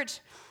in a marriage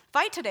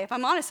fight today. If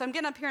I'm honest, I'm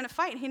getting up here in a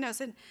fight, and he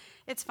knows it.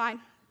 It's fine.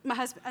 My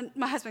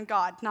husband,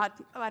 God, not,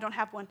 I don't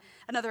have one,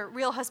 another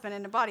real husband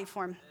in a body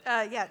form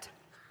yet.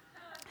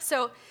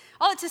 So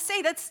all to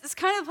say, that's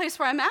kind of the place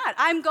where I'm at.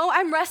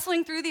 I'm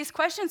wrestling through these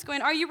questions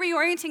going, are you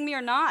reorienting me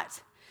or not?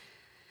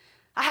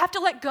 I have to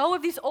let go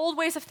of these old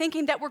ways of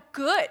thinking that were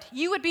good.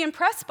 You would be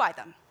impressed by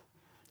them.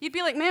 You'd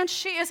be like, man,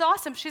 she is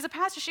awesome. She's a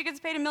pastor. She gets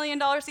paid $1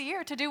 million a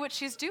year to do what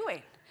she's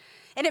doing.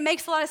 And it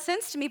makes a lot of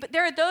sense to me, but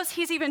there are those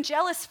he's even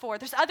jealous for.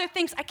 There's other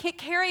things I can't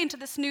carry into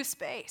this new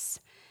space.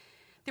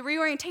 The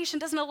reorientation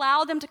doesn't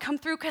allow them to come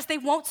through because they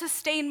won't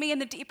sustain me in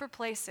the deeper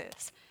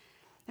places.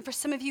 And for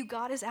some of you,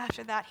 God is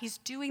after that. He's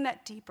doing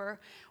that deeper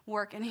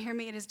work. And hear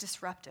me, it is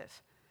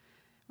disruptive.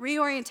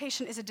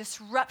 Reorientation is a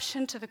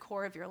disruption to the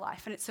core of your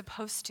life, and it's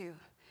supposed to,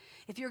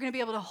 if you're going to be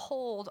able to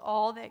hold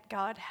all that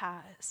God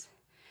has.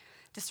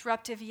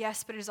 Disruptive,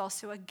 yes, but it is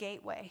also a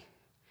gateway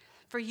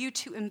for you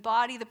to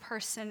embody the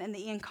person and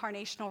the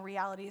incarnational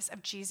realities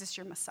of Jesus,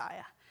 your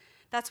Messiah.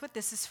 That's what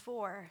this is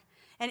for.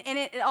 And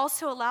it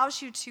also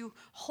allows you to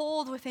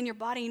hold within your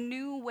body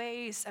new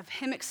ways of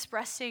him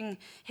expressing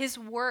his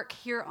work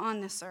here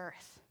on this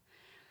earth.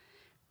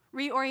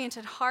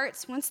 Reoriented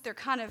hearts, once they're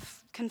kind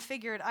of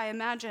configured, I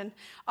imagine,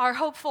 are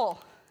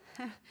hopeful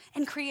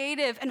and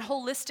creative and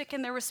holistic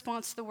in their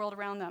response to the world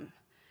around them.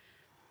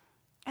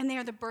 And they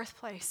are the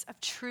birthplace of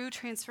true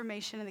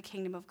transformation in the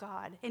kingdom of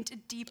God into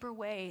deeper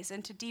ways,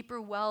 into deeper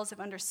wells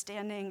of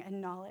understanding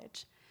and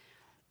knowledge.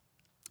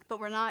 But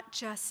we're not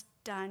just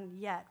done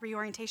yet.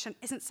 Reorientation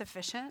isn't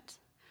sufficient.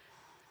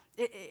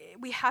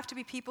 We have to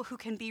be people who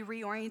can be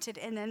reoriented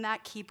and then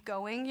that keep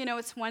going. You know,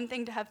 it's one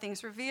thing to have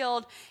things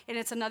revealed, and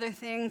it's another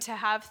thing to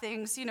have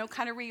things,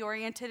 kind of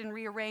reoriented and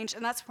rearranged.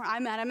 And that's where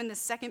I'm at. I'm in the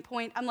second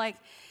point. I'm like,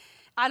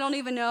 I don't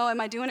even know, am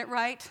I doing it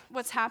right?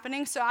 What's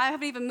happening? So I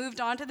haven't even moved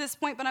on to this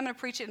point, but I'm going to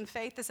preach it in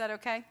faith. Is that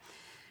okay?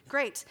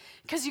 Great,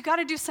 because you got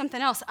to do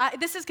something else.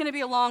 This is going to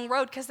be a long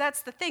road, because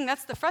that's the thing.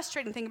 That's the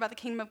frustrating thing about the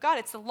kingdom of God.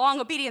 It's the long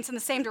obedience in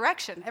the same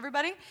direction,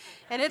 everybody?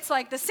 And it's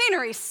like the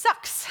scenery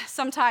sucks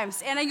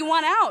sometimes, and you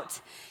want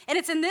out. And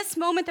it's in this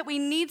moment that we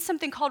need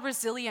something called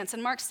resilience.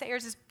 And Mark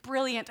Sayers is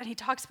brilliant, and he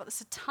talks about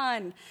this a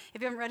ton.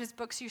 If you haven't read his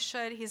books, you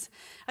should. He's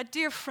a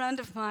dear friend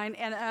of mine,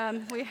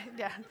 and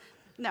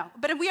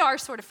but we are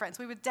sort of friends.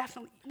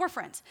 We're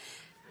friends.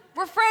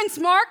 We're friends,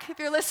 Mark, if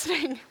you're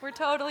listening. We're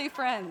totally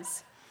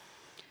friends.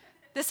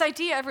 This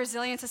idea of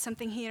resilience is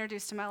something he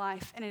introduced in my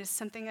life, and it is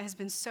something that has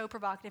been so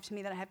provocative to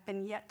me that I have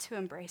been yet to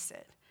embrace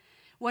it,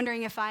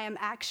 wondering if I am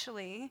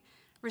actually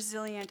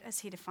resilient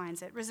as he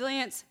defines it.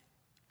 Resilience,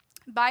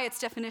 by its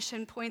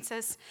definition, points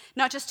us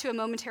not just to a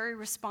momentary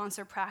response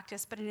or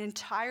practice, but an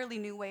entirely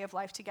new way of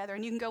life together.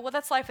 And you can go, well,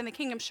 that's life in the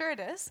kingdom. Sure it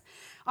is,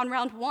 on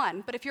round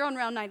 1, but if you're on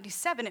round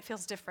 97, it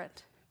feels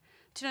different.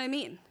 Do you know what I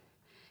mean?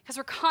 Because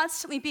we're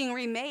constantly being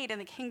remade in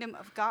the kingdom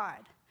of God.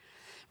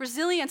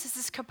 Resilience is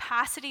this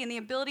capacity and the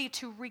ability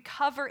to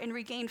recover and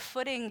regain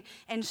footing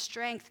and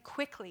strength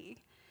quickly,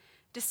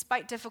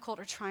 despite difficult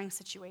or trying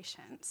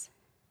situations.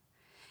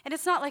 And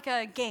it's not like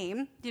a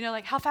game,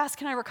 like how fast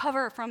can I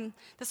recover from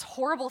this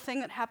horrible thing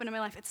that happened in my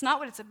life? It's not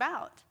what it's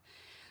about.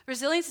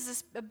 Resilience is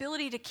this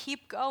ability to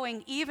keep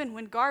going even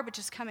when garbage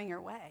is coming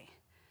your way,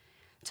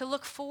 to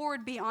look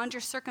forward beyond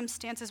your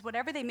circumstances,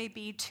 whatever they may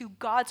be, to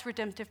God's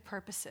redemptive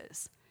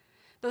purposes.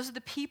 Those are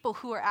the people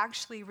who are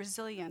actually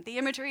resilient. The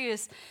imagery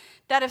is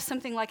that of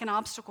something like an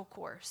obstacle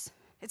course.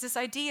 It's this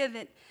idea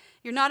that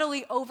you're not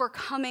only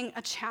overcoming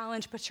a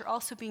challenge, but you're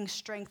also being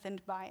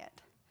strengthened by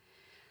it.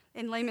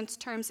 In layman's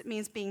terms, it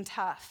means being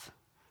tough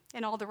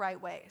in all the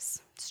right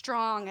ways,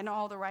 strong in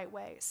all the right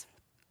ways.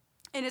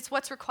 And it's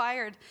what's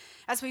required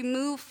as we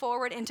move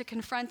forward into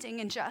confronting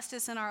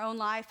injustice in our own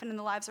life and in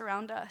the lives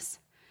around us.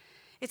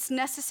 It's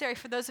necessary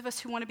for those of us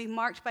who want to be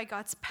marked by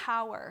God's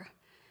power,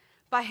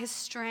 by his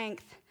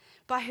strength,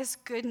 by his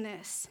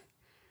goodness.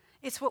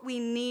 It's what we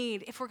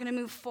need if we're going to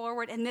move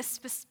forward in this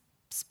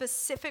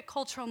specific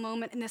cultural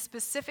moment, in this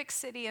specific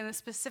city, in this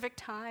specific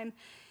time,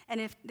 and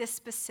in this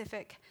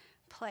specific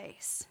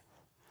place.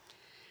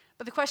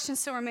 But the question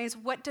still remains,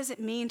 what does it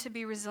mean to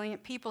be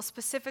resilient people,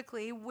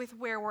 specifically with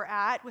where we're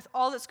at, with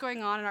all that's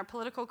going on in our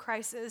political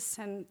crisis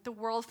and the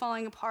world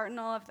falling apart and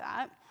all of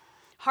that?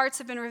 Hearts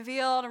have been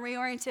revealed and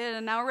reoriented,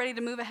 and now we're ready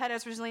to move ahead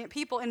as resilient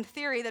people. In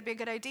theory, that'd be a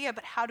good idea,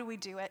 but how do we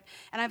do it?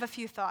 And I have a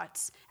few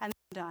thoughts, and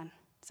then I'm done.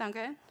 Sound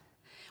good?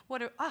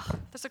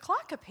 There's a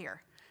clock up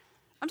here.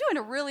 I'm doing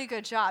a really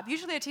good job.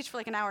 Usually I teach for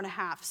like an hour and a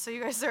half, so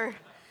you guys are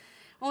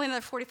only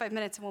another 45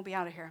 minutes and we'll be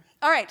out of here.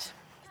 All right.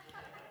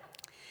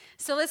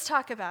 So let's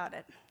talk about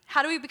it.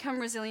 How do we become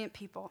resilient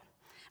people?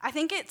 I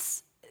think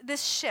it's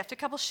this shift, a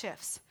couple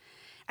shifts.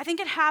 I think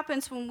it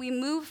happens when we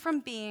move from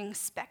being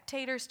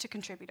spectators to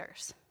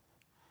contributors.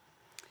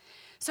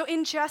 So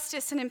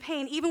injustice and in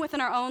pain, even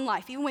within our own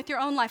life, even with your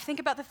own life, think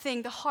about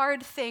the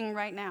hard thing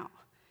right now.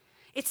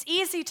 It's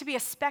easy to be a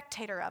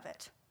spectator of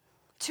it,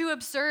 to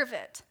observe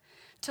it,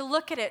 to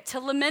look at it, to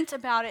lament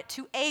about it,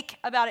 to ache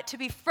about it, to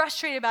be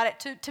frustrated about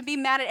it, to be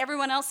mad at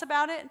everyone else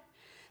about it.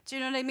 Do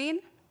you know what I mean?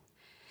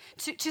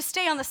 To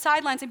stay on the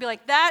sidelines and be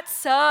like, that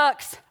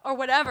sucks, or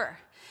whatever.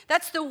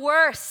 That's the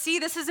worst. See,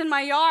 this is in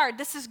my yard.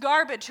 This is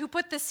garbage. Who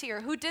put this here?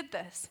 Who did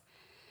this?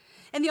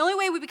 And the only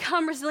way we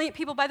become resilient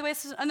people, by the way,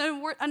 this is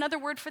another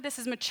word for this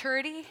is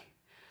maturity.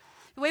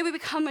 The way we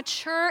become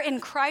mature in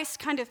Christ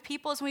kind of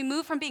people is when we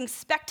move from being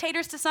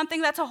spectators to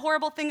something that's a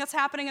horrible thing that's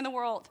happening in the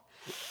world.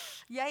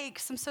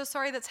 Yikes, I'm so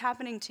sorry that's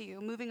happening to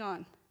you. Moving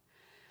on.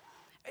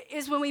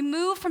 Is when we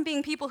move from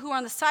being people who are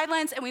on the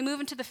sidelines and we move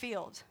into the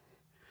field.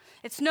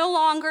 It's no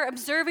longer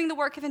observing the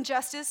work of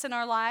injustice in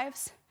our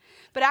lives,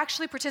 but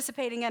actually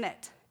participating in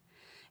it.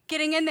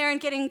 Getting in there and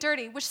getting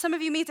dirty, which some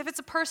of you means if it's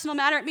a personal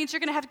matter, it means you're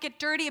going to have to get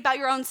dirty about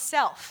your own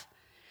self,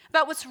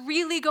 about what's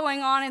really going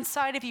on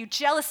inside of you,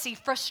 jealousy,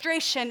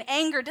 frustration,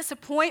 anger,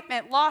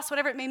 disappointment, loss,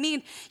 whatever it may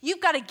mean.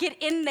 You've got to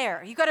get in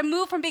there. You've got to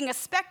move from being a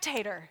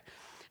spectator,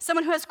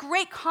 someone who has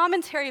great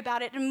commentary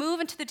about it, and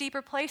move into the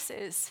deeper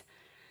places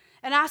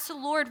and ask the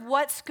Lord,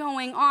 what's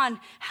going on?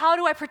 How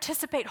do I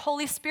participate,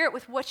 Holy Spirit,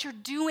 with what you're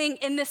doing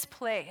in this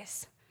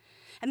place?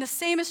 And the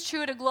same is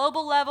true at a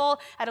global level,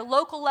 at a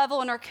local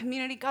level, in our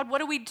community. God, what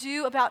do we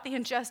do about the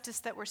injustice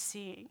that we're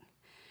seeing?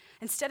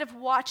 Instead of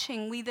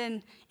watching, we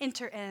then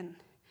enter in.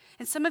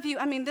 And some of you,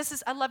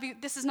 I love you.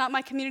 This is not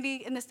my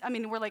community.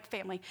 We're like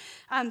family.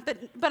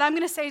 But I'm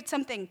going to say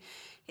something.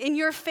 In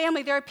your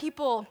family, there are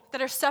people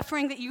that are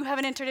suffering that you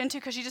haven't entered into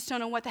because you just don't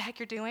know what the heck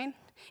you're doing.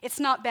 It's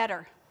not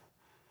better.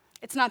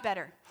 It's not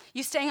better.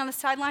 You staying on the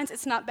sidelines,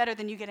 it's not better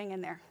than you getting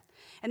in there.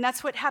 And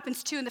that's what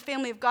happens too in the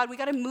family of God. We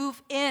got to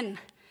move in.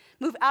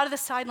 Move out of the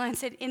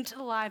sidelines and into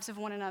the lives of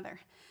one another.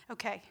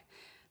 Okay,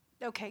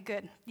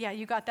 good. Yeah,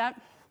 you got that?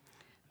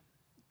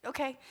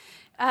 Okay.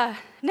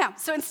 Now,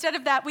 so instead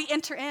of that, we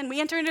enter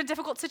into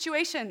difficult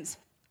situations.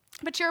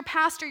 But you're a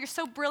pastor, you're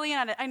so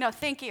brilliant at it. I know,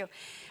 thank you.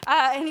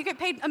 And you get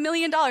paid $1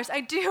 million.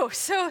 I do.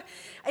 So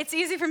it's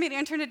easy for me to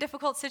enter into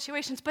difficult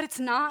situations, but it's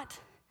not.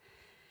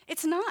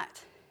 It's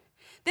not.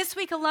 This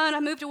week alone, I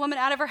moved a woman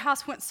out of her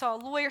house, went and saw a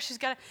lawyer. She's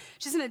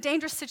in a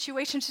dangerous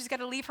situation. She's got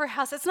to leave her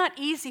house. That's not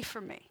easy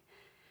for me.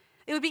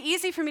 It would be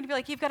easy for me to be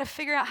like, you've got to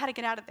figure out how to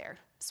get out of there,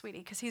 sweetie,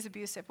 because he's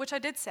abusive, which I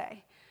did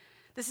say.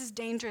 This is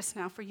dangerous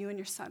now for you and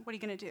your son. What are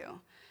you going to do?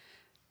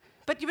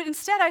 But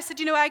instead, I said,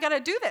 I got to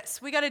do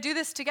this. We got to do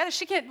this together.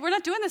 We're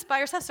not doing this by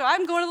herself, so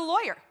I'm going to the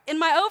lawyer in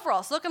my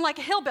overalls, looking like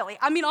a hillbilly.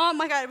 I mean, oh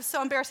my God, it was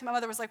so embarrassing. My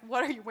mother was like,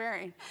 what are you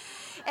wearing?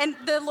 And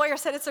the lawyer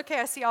said, it's okay,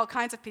 I see all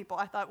kinds of people.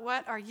 I thought,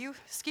 what are you?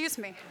 Excuse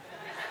me.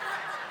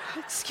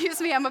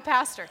 Excuse me, I'm a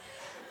pastor.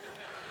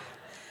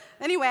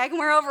 Anyway, I can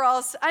wear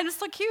overalls. I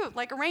just look cute,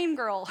 like a rain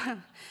girl.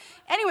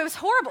 Anyway, it was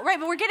horrible, right?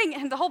 But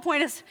the whole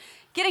point is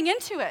getting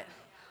into it.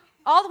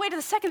 All the way to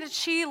the second that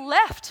she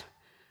left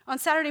on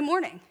Saturday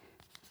morning.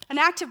 An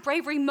act of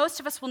bravery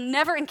most of us will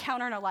never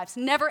encounter in our lives.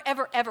 Never,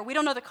 ever, ever. We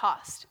don't know the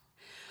cost.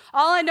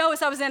 All I know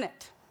is I was in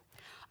it.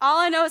 All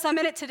I know is I'm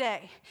in it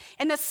today.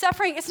 And the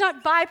suffering, it's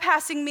not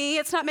bypassing me.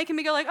 It's not making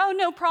me go like, oh,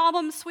 no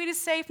problem. Sweet is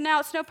safe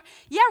now.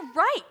 Yeah,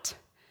 right.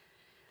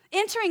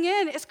 Entering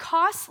in is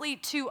costly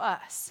to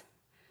us.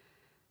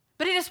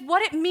 But it is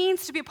what it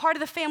means to be a part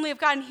of the family of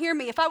God. And hear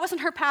me, if I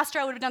wasn't her pastor,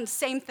 I would have done the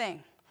same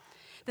thing.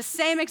 The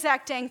same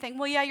exact dang thing.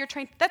 Well, yeah, you're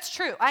trained. That's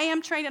true. I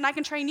am trained and I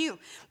can train you.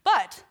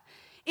 But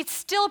it's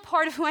still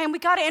part of who I am. We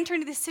got to enter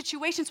into these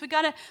situations. We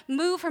got to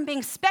move from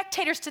being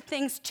spectators to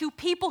things to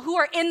people who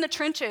are in the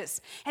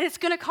trenches. And it's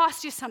going to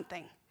cost you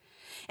something.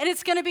 And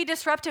it's going to be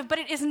disruptive, but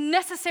it is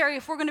necessary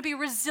if we're going to be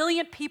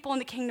resilient people in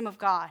the kingdom of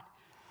God.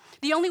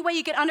 The only way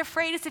you get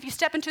unafraid is if you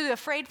step into the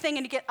afraid thing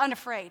and you get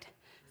unafraid.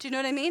 Do you know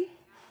what I mean?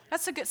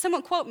 That's a good,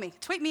 someone quote me,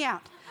 tweet me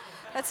out.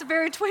 That's a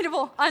very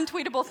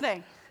untweetable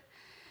thing.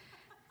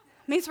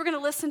 It means we're going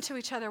to listen to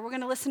each other. We're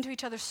going to listen to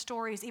each other's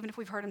stories, even if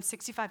we've heard them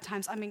 65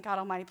 times. I mean, God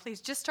Almighty, please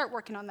just start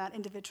working on that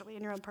individually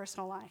in your own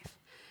personal life.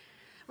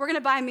 We're going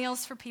to buy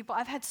meals for people.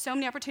 I've had so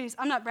many opportunities.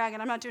 I'm not bragging.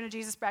 I'm not doing a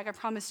Jesus brag, I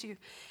promise you.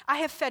 I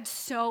have fed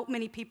so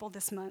many people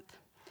this month.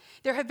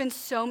 There have been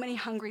so many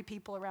hungry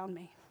people around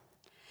me.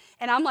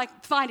 And I'm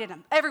like finding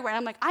them everywhere.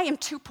 I'm like, I am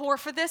too poor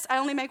for this. I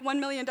only make $1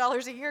 million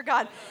a year,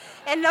 God.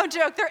 And no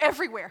joke, they're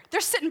everywhere. They're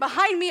sitting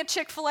behind me at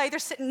Chick-fil-A. They're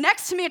sitting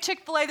next to me at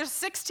Chick-fil-A. There's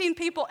 16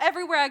 people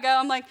everywhere I go.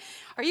 I'm like,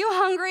 are you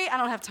hungry? I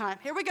don't have time.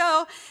 Here we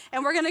go.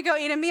 And we're going to go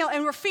eat a meal.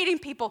 And we're feeding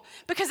people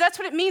because that's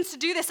what it means to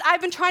do this.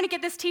 I've been trying to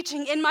get this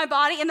teaching in my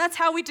body, and that's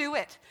how we do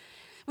it.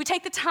 We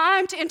take the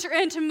time to enter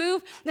in, to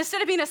move.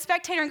 Instead of being a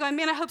spectator and going,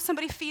 man, I hope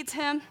somebody feeds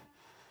him.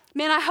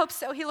 Man, I hope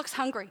so. He looks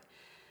hungry.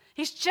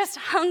 He's just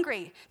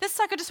hungry. This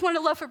sucker just wanted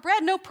a loaf of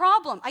bread. No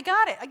problem. I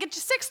got it. I get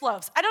you 6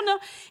 loaves. I don't know.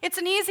 It's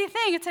an easy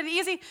thing. It's an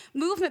easy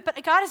movement.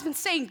 But God has been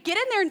saying, get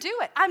in there and do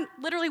it. I'm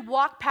literally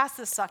walked past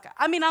this sucker.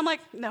 I mean, I'm like,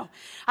 no.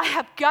 I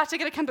have got to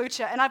get a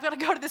kombucha. And I've got to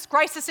go to this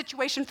crisis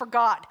situation for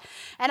God.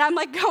 And I'm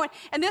like going,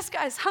 and this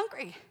guy's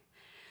hungry.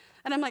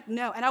 And I'm like,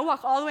 no. And I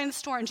walk all the way in the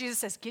store. And Jesus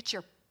says, get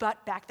your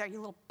butt back there, you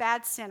little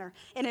bad sinner,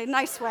 in a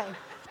nice way.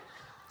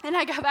 And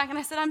I go back and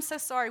I said, I'm so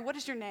sorry. What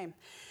is your name?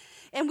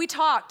 And we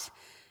talked.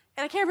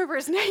 And I can't remember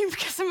his name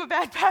because I'm a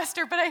bad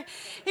pastor, but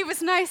he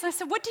was nice. And I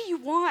said, what do you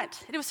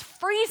want? And it was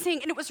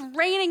freezing, and it was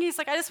raining. He's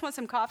like, I just want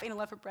some coffee and a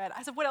loaf of bread.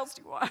 I said, what else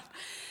do you want?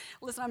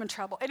 Listen, I'm in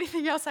trouble.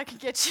 Anything else I can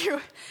get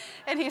you?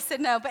 And he said,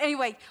 no. But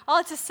anyway, all I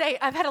have to say,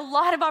 I've had a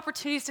lot of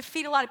opportunities to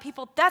feed a lot of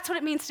people. That's what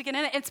it means to get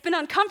in it. It's been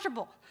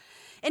uncomfortable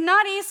and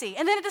not easy.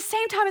 And then at the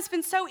same time, it's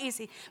been so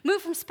easy.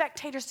 Move from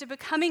spectators to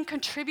becoming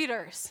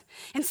contributors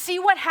and see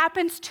what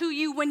happens to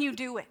you when you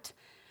do it.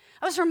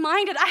 I was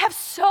reminded, I have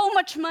so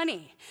much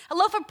money. A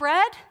loaf of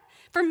bread,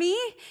 for me,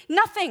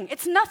 nothing.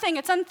 It's nothing.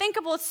 It's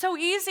unthinkable. It's so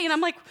easy. And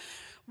I'm like,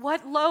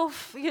 what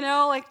loaf?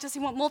 Does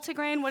he want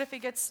multigrain? What if he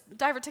gets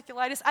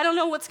diverticulitis? I don't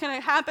know what's going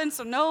to happen,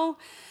 so no.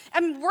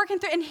 I'm working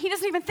through, and he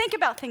doesn't even think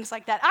about things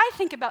like that. I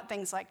think about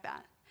things like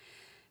that.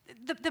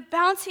 The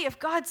bounty of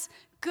God's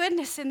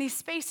goodness in these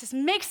spaces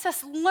makes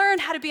us learn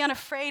how to be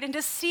unafraid and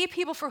to see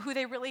people for who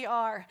they really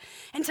are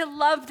and to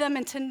love them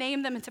and to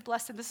name them and to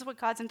bless them. This is what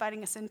God's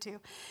inviting us into.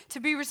 To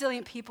be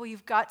resilient people,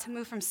 you've got to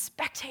move from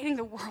spectating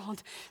the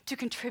world to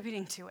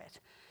contributing to it.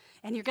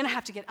 And you're going to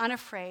have to get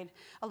unafraid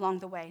along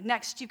the way.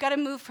 Next, you've got to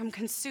move from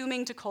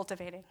consuming to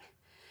cultivating.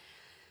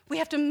 We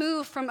have to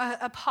move from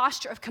a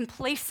posture of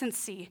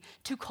complacency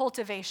to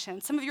cultivation.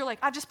 Some of you are like,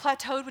 I've just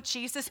plateaued with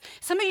Jesus.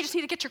 Some of you just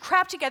need to get your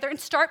crap together and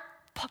start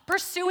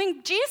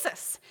pursuing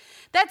Jesus.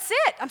 That's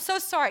it. I'm so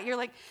sorry. You're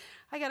like,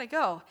 I gotta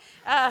go.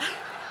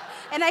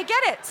 And I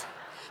get it.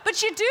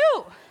 But you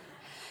do.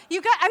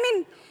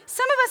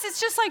 Some of us, it's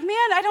just like,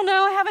 man, I don't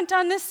know, I haven't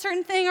done this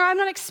certain thing, or I'm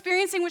not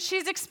experiencing what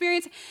she's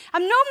experiencing.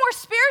 I'm no more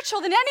spiritual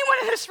than anyone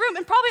in this room,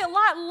 and probably a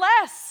lot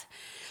less.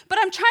 But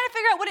I'm trying to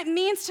figure out what it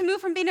means to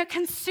move from being a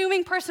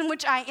consuming person,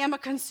 which I am a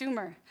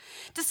consumer,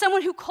 to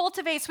someone who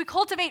cultivates. We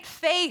cultivate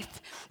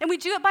faith, and we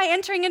do it by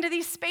entering into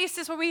these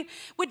spaces where we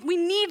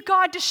need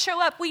God to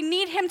show up. We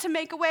need him to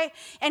make a way,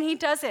 and he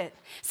does it.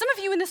 Some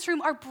of you in this room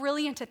are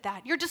brilliant at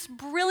that. You're just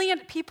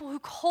brilliant people who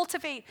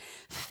cultivate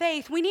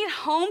faith. We need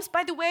homes,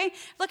 by the way.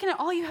 Looking at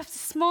all you have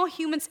small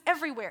humans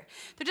everywhere.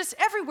 They're just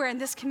everywhere in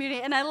this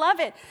community, and I love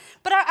it.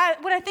 But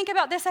when I think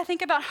about this, I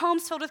think about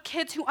homes filled with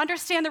kids who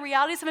understand the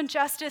realities of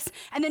injustice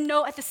and then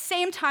know at the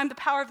same time the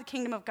power of the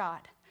kingdom of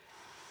God.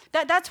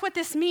 That's what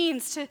this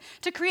means,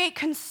 to create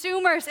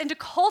consumers and to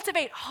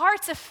cultivate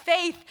hearts of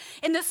faith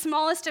in the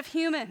smallest of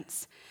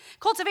humans.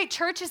 Cultivate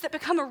churches that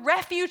become a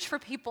refuge for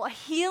people, a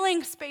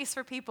healing space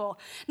for people,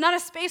 not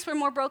a space where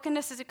more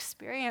brokenness is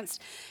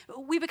experienced.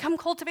 We become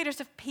cultivators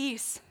of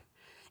peace.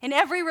 In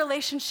every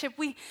relationship,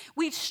 we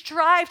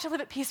strive to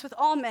live at peace with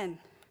all men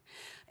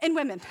and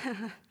women.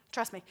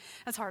 Trust me,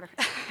 that's harder.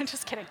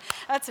 Just kidding.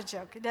 That's a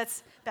joke.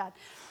 That's bad.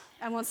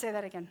 I won't say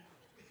that again.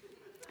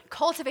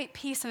 Cultivate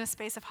peace in a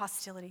space of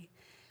hostility.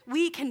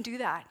 We can do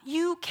that.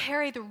 You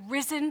carry the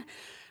risen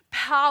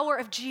power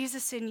of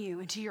Jesus in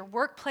you into your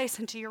workplace,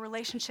 into your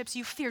relationships.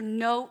 You fear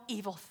no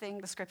evil thing,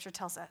 the scripture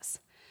tells us.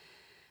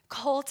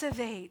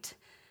 Cultivate.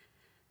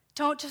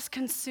 Don't just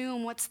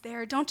consume what's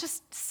there. Don't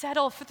just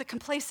settle for the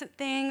complacent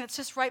thing that's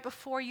just right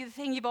before you, the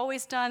thing you've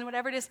always done,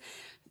 whatever it is.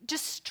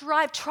 Just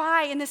strive,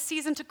 try in this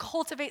season to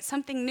cultivate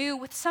something new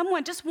with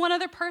someone, just one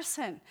other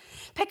person.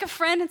 Pick a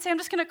friend and say, I'm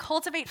just going to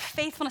cultivate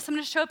faithfulness. I'm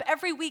going to show up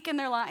every week in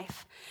their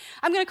life.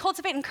 I'm going to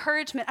cultivate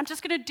encouragement. I'm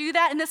just going to do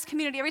that in this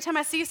community. Every time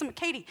I see someone,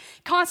 Katie,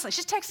 constantly,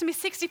 she's texting me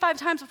 65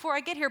 times before I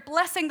get here,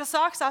 blessing the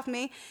socks off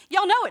me.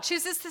 Y'all know it.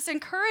 She's just this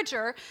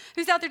encourager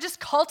who's out there just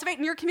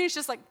cultivating your community. She's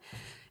just like,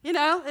 you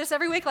know, there's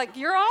every week like,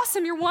 you're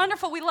awesome, you're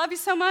wonderful, we love you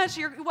so much,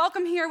 you're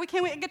welcome here, we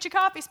can't wait to get you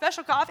coffee,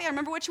 special coffee, I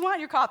remember what you want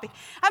in your coffee.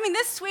 I mean,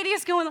 this sweetie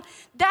is going,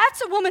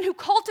 that's a woman who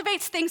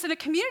cultivates things in a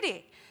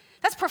community.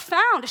 That's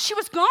profound. If she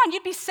was gone,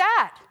 you'd be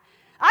sad.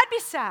 I'd be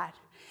sad.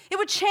 It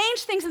would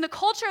change things in the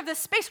culture of this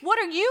space. What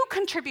are you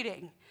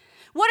contributing?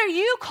 What are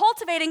you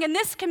cultivating in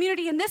this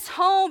community, in this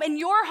home, in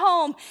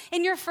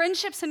your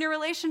friendships, in your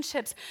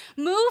relationships?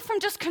 Move from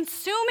just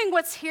consuming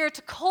what's here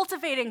to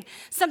cultivating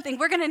something.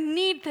 We're going to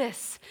need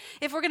this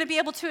if we're going to be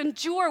able to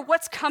endure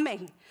what's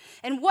coming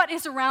and what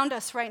is around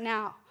us right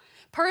now.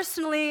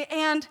 Personally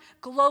and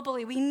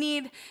globally, we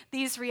need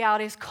these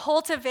realities.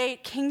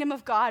 Cultivate kingdom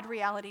of God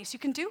realities. You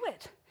can do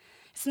it.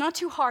 It's not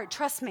too hard,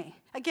 trust me.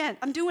 Again,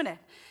 I'm doing it,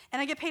 and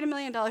I get paid $1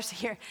 million a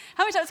year.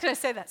 How many times can I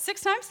say that?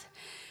 6 times?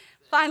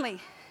 Finally.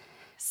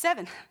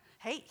 7.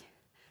 Hey,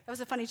 that was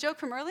a funny joke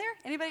from earlier.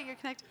 Anybody you're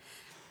connected?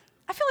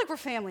 I feel like we're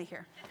family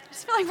here. I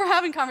just feel like we're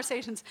having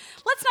conversations.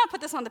 Let's not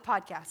put this on the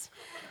podcast.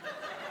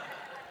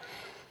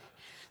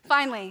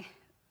 Finally,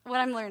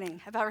 what I'm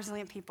learning about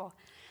resilient people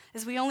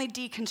is we only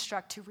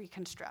deconstruct to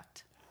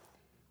reconstruct.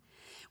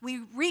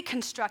 We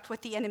reconstruct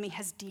what the enemy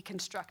has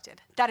deconstructed.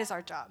 That is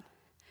our job.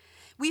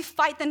 We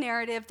fight the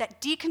narrative that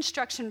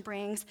deconstruction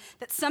brings,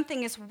 that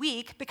something is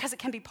weak because it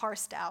can be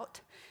parsed out,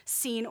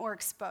 seen, or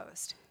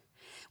exposed.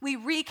 We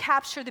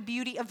recapture the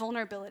beauty of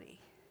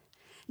vulnerability,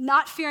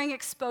 not fearing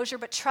exposure,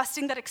 but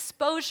trusting that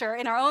exposure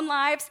in our own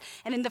lives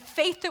and in the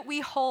faith that we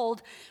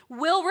hold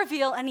will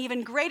reveal an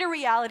even greater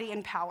reality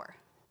and power.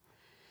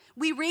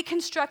 We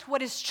reconstruct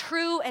what is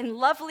true and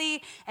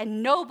lovely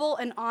and noble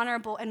and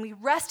honorable, and we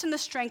rest in the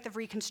strength of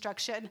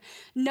reconstruction,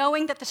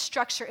 knowing that the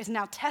structure is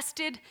now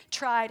tested,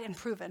 tried, and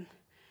proven.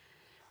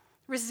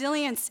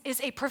 Resilience is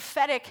a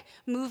prophetic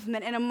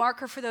movement and a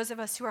marker for those of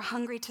us who are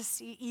hungry to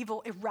see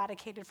evil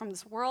eradicated from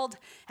this world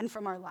and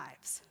from our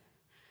lives.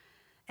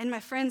 And my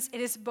friends, it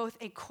is both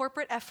a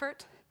corporate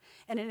effort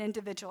and an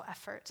individual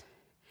effort,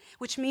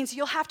 which means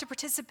you'll have to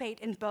participate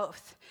in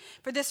both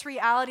for this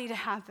reality to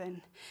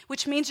happen,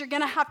 which means you're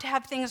going to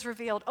have things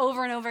revealed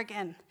over and over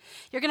again.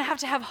 You're going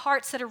to have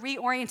hearts that are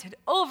reoriented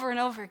over and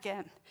over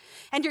again.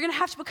 And you're going to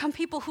have to become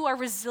people who are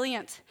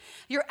resilient.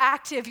 You're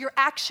active, you're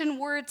action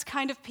words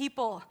kind of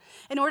people,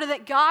 in order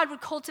that God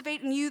would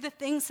cultivate in you the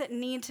things that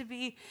need to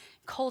be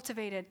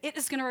cultivated. It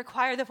is going to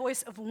require the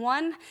voice of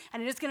one,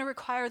 and it is going to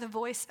require the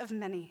voice of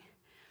many.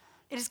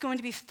 It is going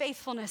to be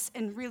faithfulness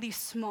in really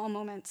small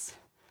moments.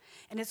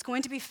 And it's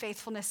going to be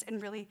faithfulness in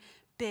really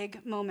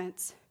big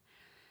moments,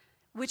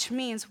 which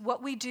means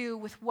what we do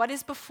with what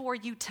is before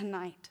you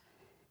tonight,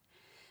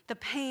 the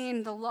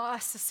pain, the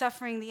loss, the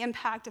suffering, the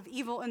impact of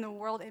evil in the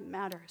world, it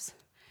matters.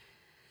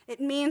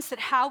 It means that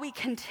how we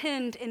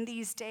contend in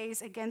these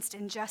days against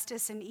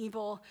injustice and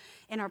evil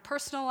in our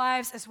personal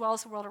lives as well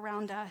as the world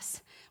around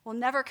us will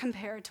never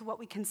compare to what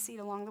we concede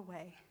along the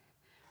way.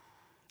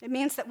 It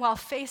means that while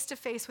face to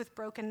face with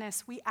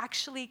brokenness, we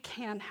actually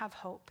can have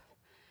hope.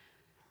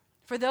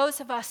 For those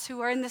of us who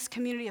are in this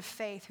community of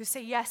faith, who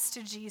say yes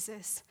to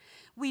Jesus,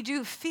 we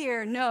do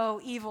fear no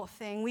evil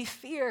thing. We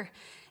fear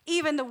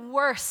even the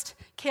worst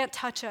can't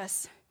touch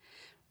us.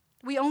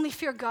 We only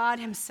fear God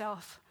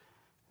himself.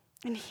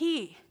 And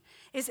he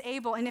is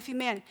able, and if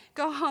you,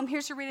 go home,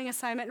 here's your reading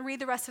assignment, and read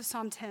the rest of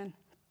Psalm 10,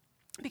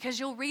 because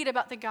you'll read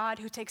about the God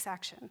who takes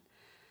action.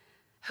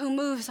 who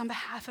moves on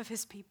behalf of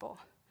his people,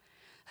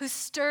 who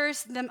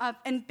stirs them up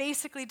and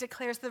basically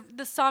declares,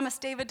 the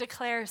psalmist David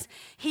declares,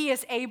 he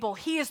is able,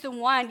 he is the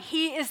one,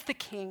 he is the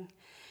king,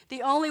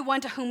 the only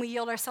one to whom we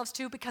yield ourselves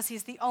to because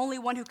he's the only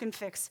one who can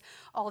fix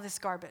all this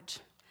garbage.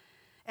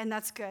 And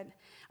that's good.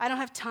 I don't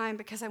have time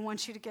because I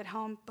want you to get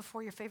home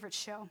before your favorite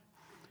show.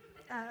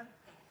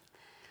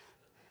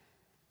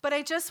 But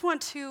I just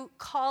want to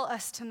call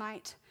us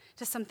tonight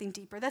to something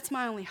deeper. That's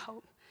my only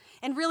hope.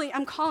 And really,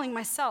 I'm calling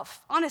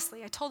myself.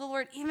 Honestly, I told the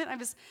Lord, even I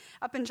was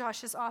up in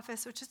Josh's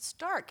office, which is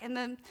dark, and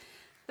then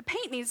the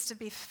paint needs to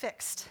be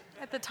fixed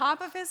at the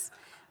top of his.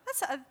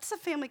 That's a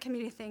family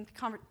community thing,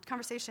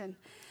 conversation.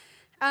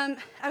 I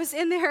was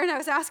in there and I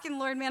was asking the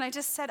Lord, man, I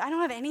just said, I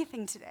don't have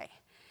anything today.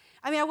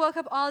 I mean, I woke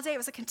up all day. It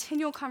was a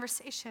continual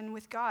conversation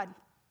with God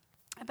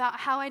about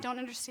how I don't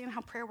understand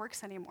how prayer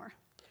works anymore.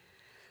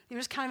 You're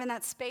just kind of in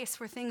that space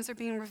where things are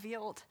being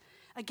revealed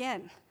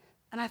again.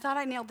 And I thought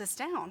I nailed this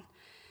down.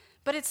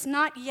 But it's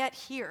not yet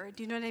here.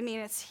 Do you know what I mean?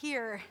 It's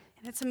here,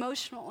 and it's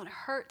emotional, and it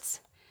hurts,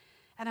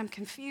 and I'm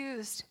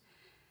confused.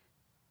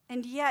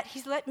 And yet,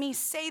 he's let me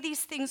say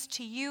these things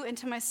to you and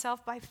to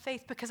myself by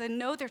faith because I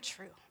know they're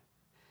true.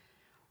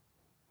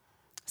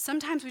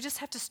 Sometimes we just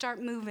have to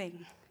start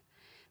moving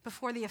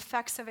before the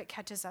effects of it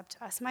catches up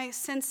to us. My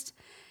sense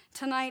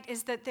tonight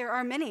is that there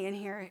are many in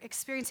here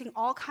experiencing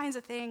all kinds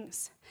of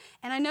things.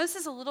 And I know this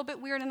is a little bit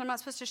weird, and I'm not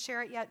supposed to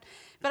share it yet,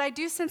 but I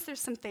do sense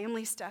there's some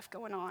family stuff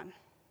going on.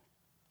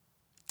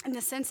 In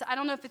the sense that I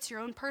don't know if it's your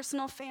own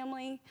personal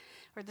family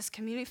or this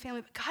community family,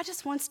 but God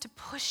just wants to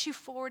push you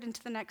forward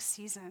into the next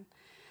season.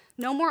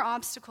 No more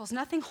obstacles,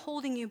 nothing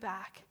holding you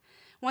back.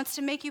 Wants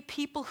to make you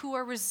people who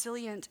are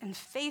resilient and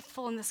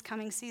faithful in this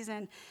coming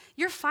season.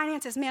 Your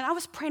finances, man, I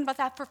was praying about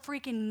that for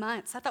freaking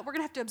months. I thought we're going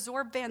to have to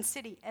absorb Van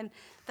City, and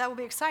that will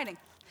be exciting,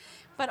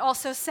 but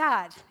also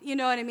sad, you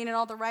know what I mean, in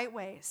all the right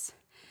ways.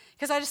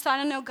 Because I just thought,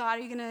 I don't know,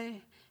 God,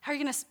 how are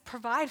you going to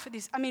provide for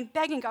these? I mean,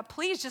 begging God,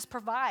 please just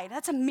provide.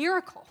 That's a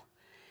miracle.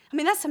 I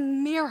mean, that's a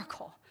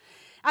miracle.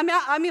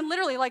 I mean,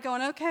 literally like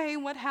going, okay,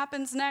 what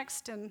happens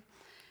next? And,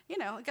 you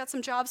know, I got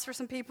some jobs for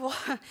some people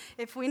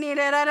if we need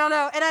it. I don't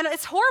know. And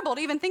it's horrible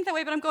to even think that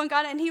way, but I'm going,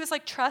 God, and he was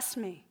like, trust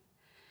me.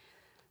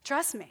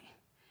 Trust me.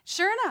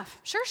 Sure enough,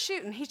 sure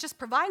shooting. He's just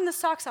providing the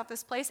socks off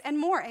this place and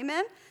more,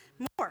 amen?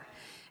 More.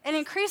 And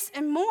increase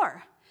and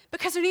more.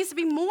 Because there needs to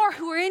be more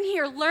who are in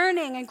here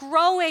learning and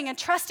growing and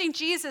trusting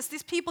Jesus.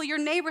 These people, your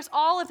neighbors,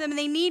 all of them, and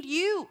they need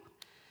you.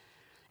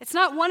 It's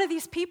not one of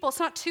these people. It's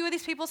not two of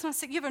these people. It's not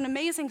six. You have an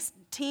amazing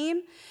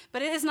team,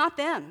 but it is not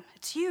them.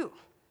 It's you.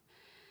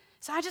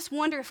 So I just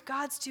wonder if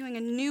God's doing a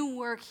new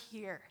work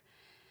here.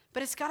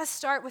 But it's got to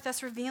start with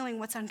us revealing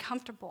what's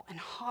uncomfortable and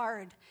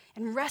hard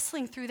and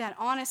wrestling through that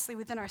honestly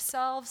within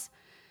ourselves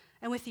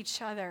and with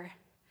each other.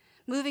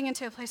 Moving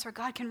into a place where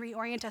God can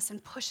reorient us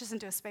and push us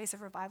into a space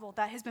of revival.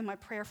 That has been my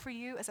prayer for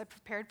you as I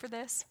prepared for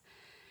this.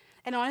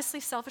 And honestly,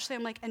 selfishly,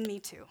 I'm like, and me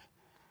too.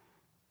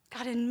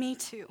 God, and me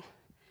too.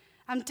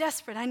 I'm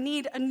desperate. I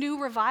need a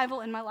new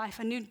revival in my life,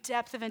 a new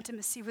depth of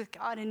intimacy with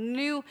God, a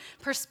new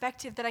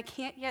perspective that I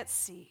can't yet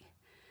see.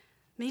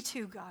 Me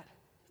too, God.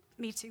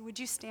 Me too. Would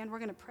you stand? We're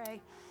going to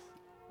pray.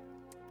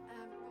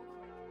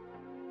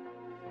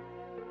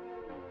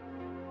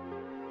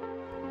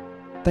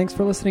 Thanks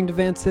for listening to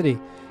Van City.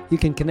 You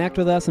can connect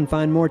with us and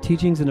find more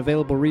teachings and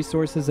available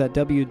resources at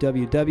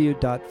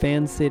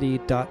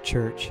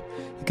www.vancity.church.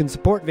 You can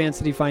support Van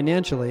City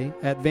financially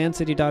at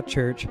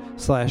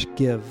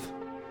vancity.church/give.